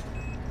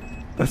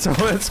 That's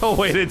a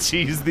way to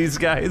cheese these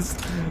guys.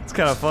 It's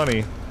kind of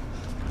funny.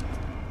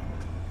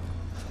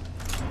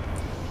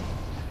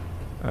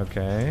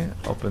 Okay,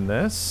 open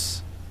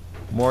this.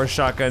 More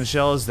shotgun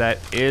shells. That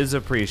is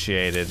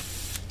appreciated.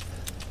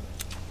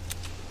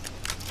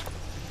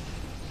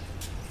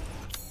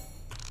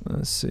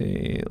 Let's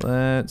see.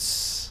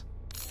 Let's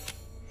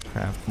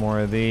craft more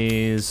of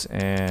these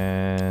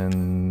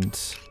and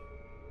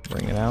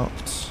bring it out.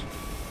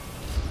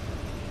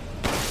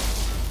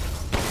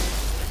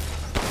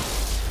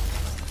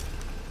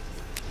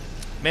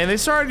 Man, they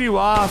started you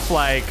off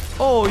like,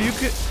 oh,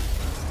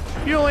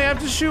 you only have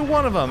to shoot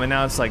one of them, and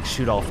now it's like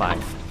shoot all 5.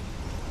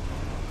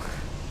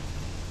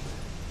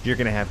 You're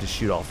gonna have to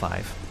shoot all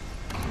 5.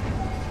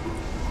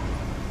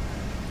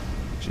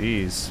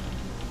 Jeez.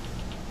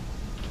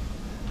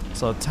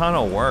 It's a ton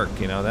of work,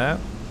 you know that?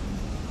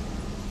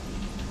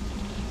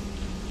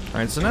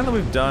 Alright, so now that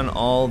we've done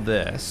all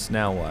this,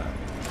 now what?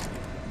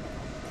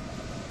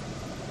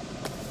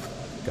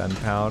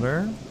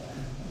 Gunpowder.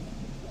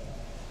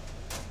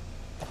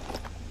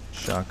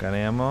 Shotgun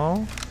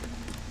ammo.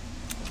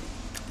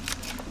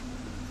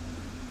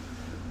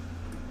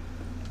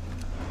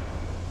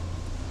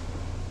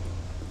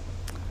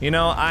 You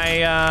know, I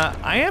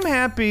am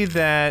happy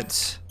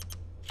that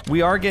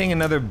we are getting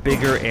another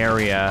bigger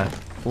area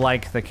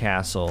like the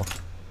castle.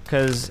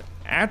 Because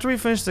after we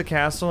finished the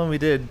castle and we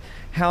did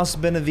House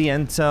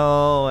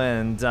Beneviento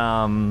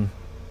and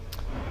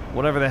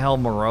whatever the hell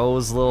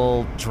Moreau's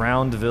little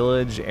drowned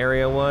village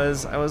area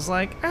was, I was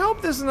like, I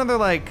hope there's another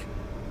like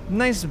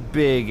nice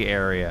big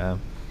area.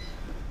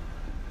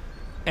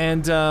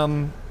 And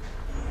a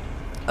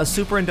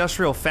super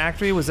industrial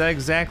factory, was that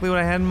exactly what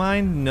I had in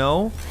mind?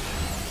 No.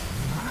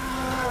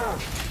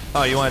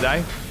 Oh, you wanna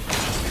die?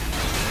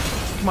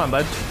 Come on,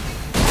 bud.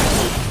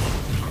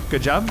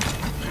 Good job.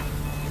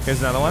 Here's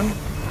another one.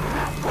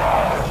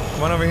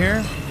 Come on over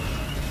here.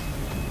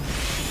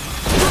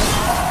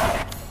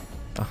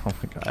 Oh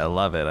my god, I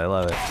love it, I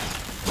love it.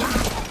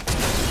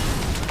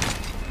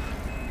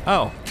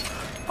 Oh.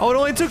 Oh, it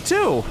only took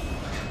 2!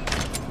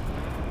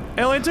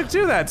 It only took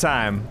 2 that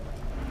time.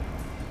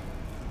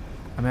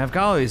 I mean, I've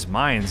got all these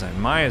mines, I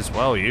might as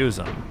well use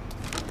them.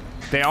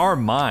 They are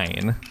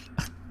mine.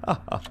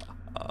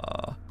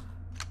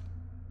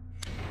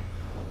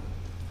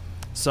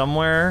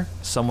 Somewhere,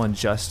 someone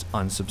just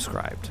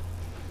unsubscribed.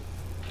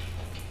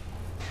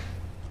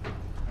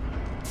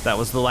 That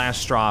was the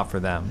last straw for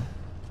them.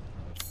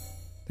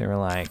 They were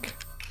like,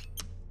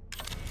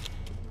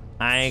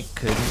 I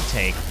couldn't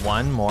take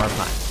one more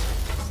punch.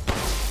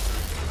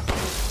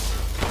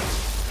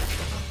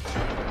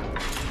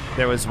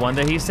 There was one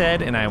that he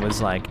said, and I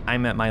was like,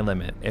 I'm at my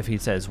limit. If he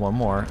says one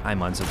more, I'm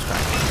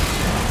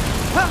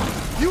unsubscribing.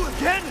 Ha! You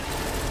again?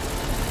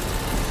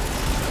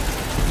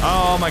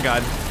 Oh my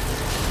god.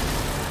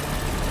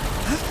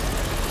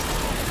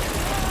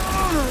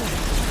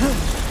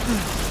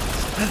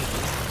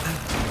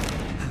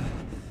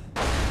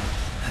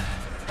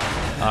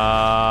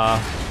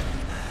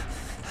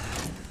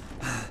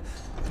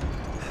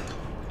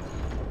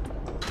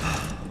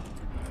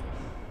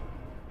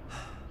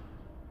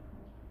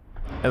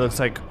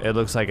 It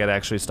looks like it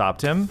actually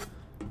stopped him.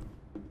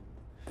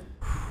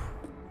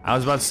 I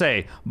was about to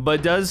say,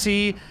 but does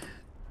he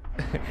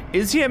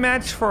is he a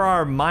match for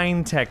our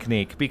mine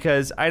technique?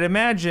 Because I'd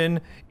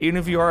imagine, even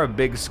if you are a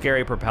big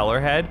scary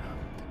propeller head,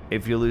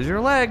 if you lose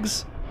your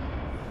legs,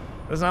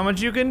 there's not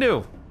much you can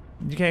do.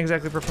 You can't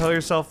exactly propel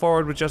yourself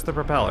forward with just the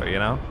propeller, you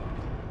know?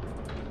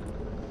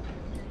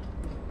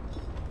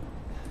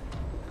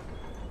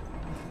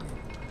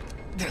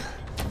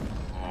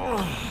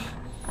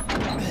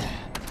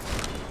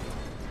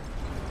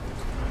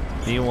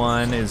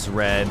 B1 is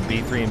red,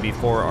 B3 and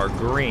B4 are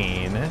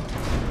green.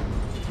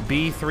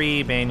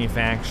 B3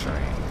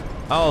 manufacturing.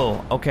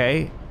 Oh,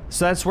 okay.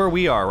 So that's where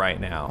we are right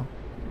now.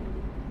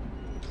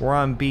 We're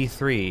on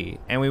B3,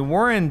 and we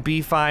were in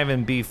B5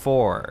 and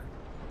B4.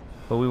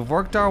 But we've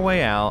worked our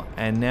way out,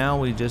 and now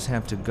we just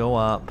have to go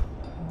up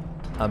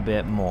a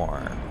bit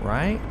more,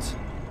 right?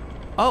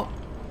 Oh,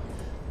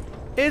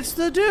 it's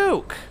the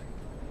Duke.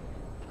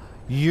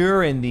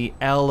 You're in the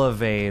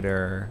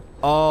elevator.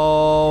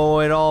 Oh,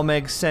 it all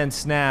makes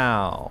sense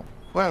now.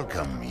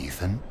 Welcome,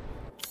 Ethan.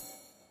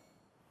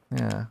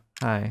 Yeah,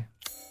 hi.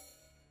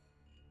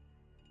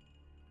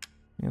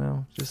 You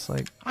know, just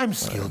like... I'm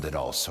skilled at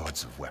all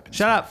sorts of weapons.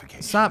 Shut up!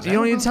 Stop! You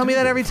don't need to tell me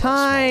that every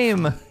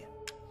time!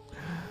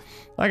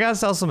 I gotta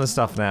sell some of this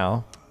stuff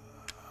now.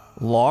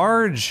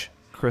 Large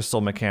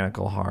crystal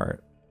mechanical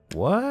heart.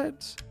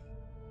 What?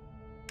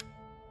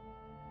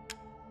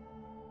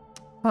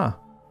 Huh.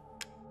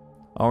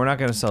 Oh, we're not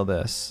gonna sell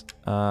this.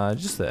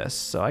 Just this.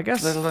 So I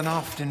guess... Little and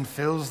often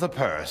fills the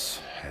purse,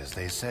 as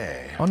they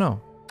say. Oh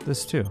no,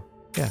 this too.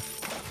 Yeah.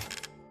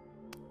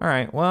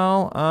 Alright,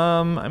 well,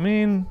 I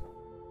mean...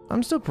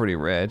 I'm still pretty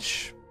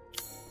rich.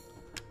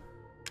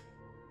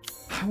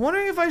 I'm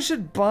wondering if I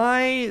should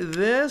buy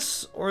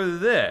this or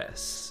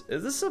this.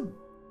 Is this a,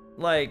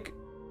 like,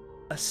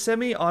 a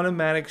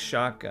semi-automatic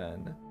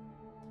shotgun?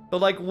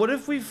 But like, what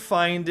if we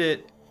find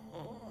it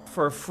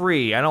for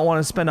free? I don't want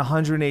to spend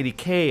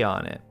 180K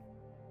on it.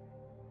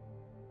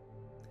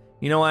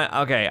 You know what?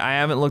 Okay, I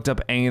haven't looked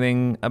up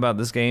anything about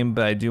this game,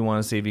 but I do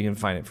want to see if you can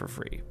find it for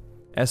free.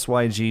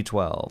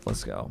 SYG12,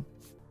 let's go.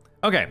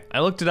 Okay, I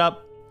looked it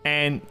up.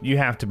 And you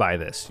have to buy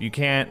this. You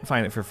can't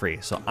find it for free.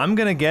 So I'm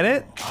gonna get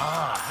it.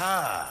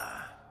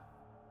 Aha!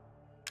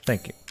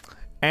 Thank you.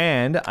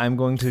 And I'm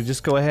going to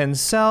just go ahead and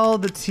sell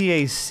the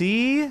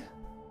TAC.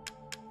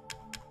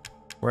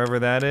 Wherever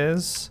that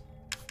is.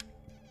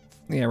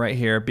 Yeah, right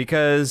here.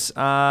 Because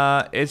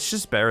it's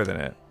just better than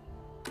it.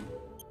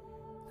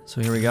 So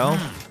here we go.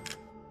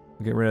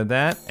 We'll get rid of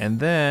that. And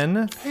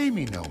then... Pay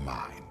me no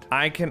mind.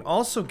 I can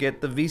also get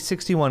the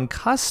V61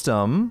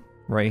 Custom.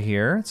 Right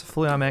here. It's a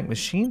fully automatic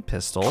machine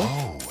pistol.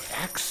 Oh,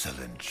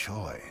 excellent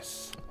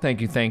choice. Thank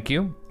you, thank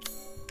you.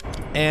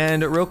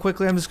 And real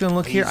quickly, I'm just gonna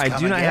look here. I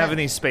do not have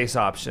any space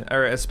option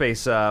or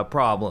space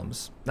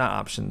problems, not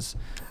options.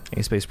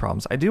 Any space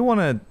problems. I do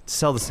want to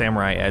sell the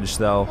Samurai Edge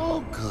though.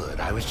 Oh, good.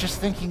 I was just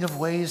thinking of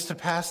ways to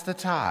pass the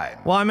time.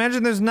 Well, I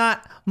imagine there's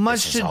not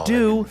much to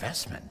do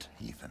investment,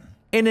 even.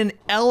 In an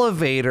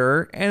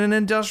elevator in an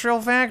industrial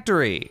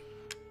factory.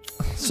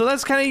 So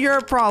that's kind of your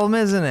problem,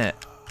 isn't it?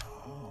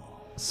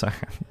 Sorry.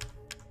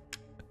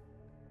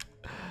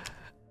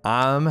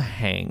 I'm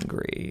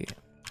hangry.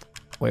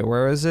 Wait,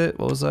 where is it?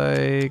 What was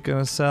I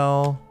gonna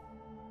sell?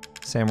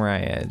 Samurai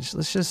Edge.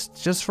 Let's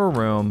just for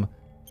room.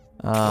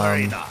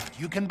 Worry not.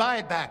 You can buy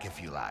it back if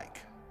you like.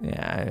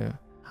 Yeah,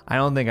 I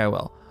don't think I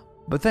will.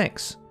 But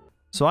thanks.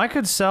 So I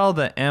could sell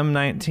the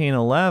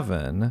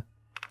M1911,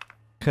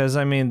 because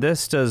I mean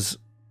this does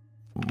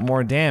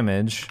more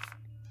damage.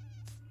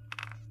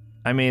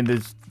 I mean,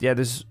 there's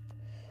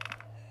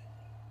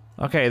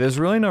okay, there's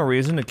really no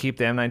reason to keep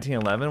the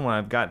M1911 when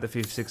I've got the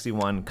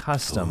 561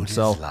 Custom,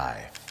 so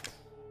life.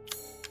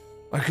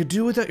 I could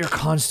do without your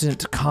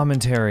constant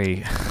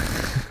commentary.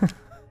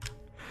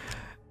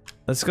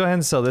 Let's go ahead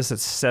and sell this at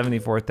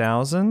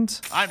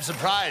 74,000. I'm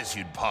surprised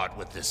you'd part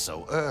with this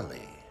so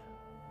early.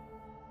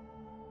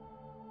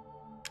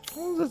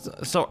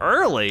 So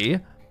early?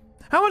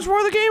 How much more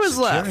of the game is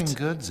left?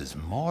 Securing goods is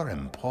more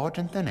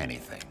important than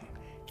anything.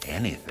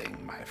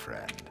 Anything, my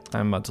friend.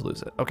 I'm about to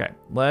lose it. Okay,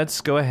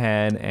 let's go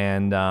ahead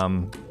and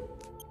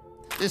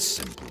This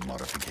simple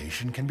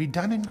modification can be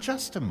done in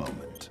just a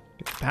moment.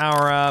 get the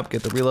power up,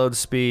 get the reload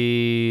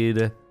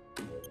speed.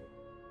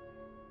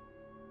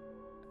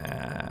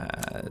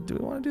 Do we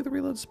want to do the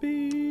reload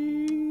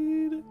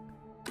speed?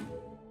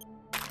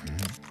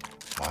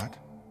 What?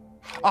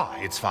 Ah,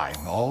 it's fine.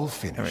 All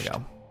finished. There we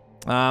go.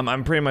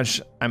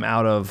 I'm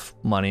out of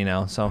money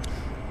now, so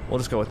we'll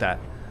just go with that.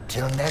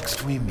 Till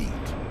next we meet.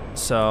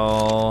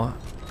 So,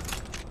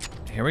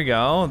 here we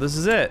go. This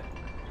is it.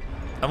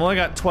 I've only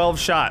got 12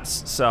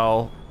 shots,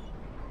 so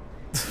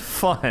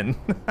fun.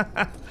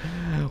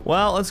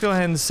 Well, let's go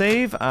ahead and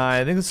save.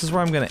 I think this is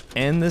where I'm gonna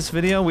end this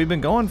video. We've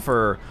been going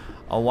for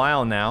a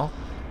while now,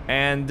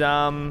 and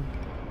I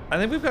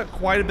think we've got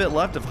quite a bit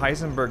left of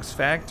Heisenberg's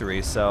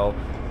factory, so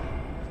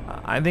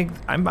I think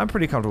I'm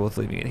pretty comfortable with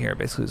leaving it here,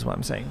 basically is what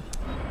I'm saying.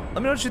 Let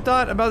me know what you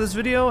thought about this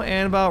video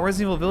and about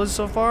Resident Evil Village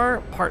so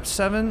far. Part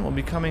 7 will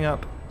be coming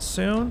up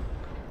soon,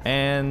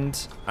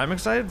 and I'm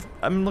excited.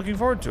 I'm looking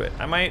forward to it.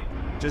 I might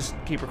just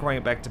keep recording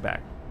it back to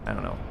back. I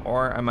don't know.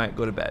 Or I might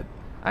go to bed.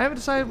 I haven't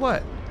decided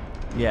what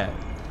yet.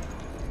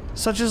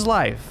 Such is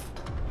life,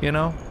 you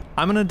know?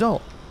 I'm an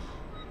adult.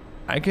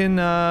 I can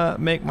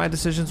make my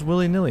decisions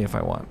willy-nilly if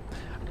I want.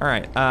 All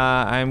right,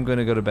 I'm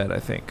gonna go to bed, I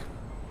think.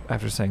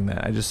 After saying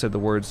that, I just said the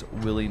words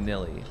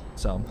willy-nilly.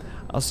 So,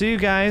 I'll see you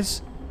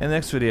guys in the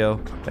next video.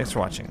 Thanks for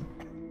watching.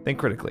 Think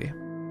critically.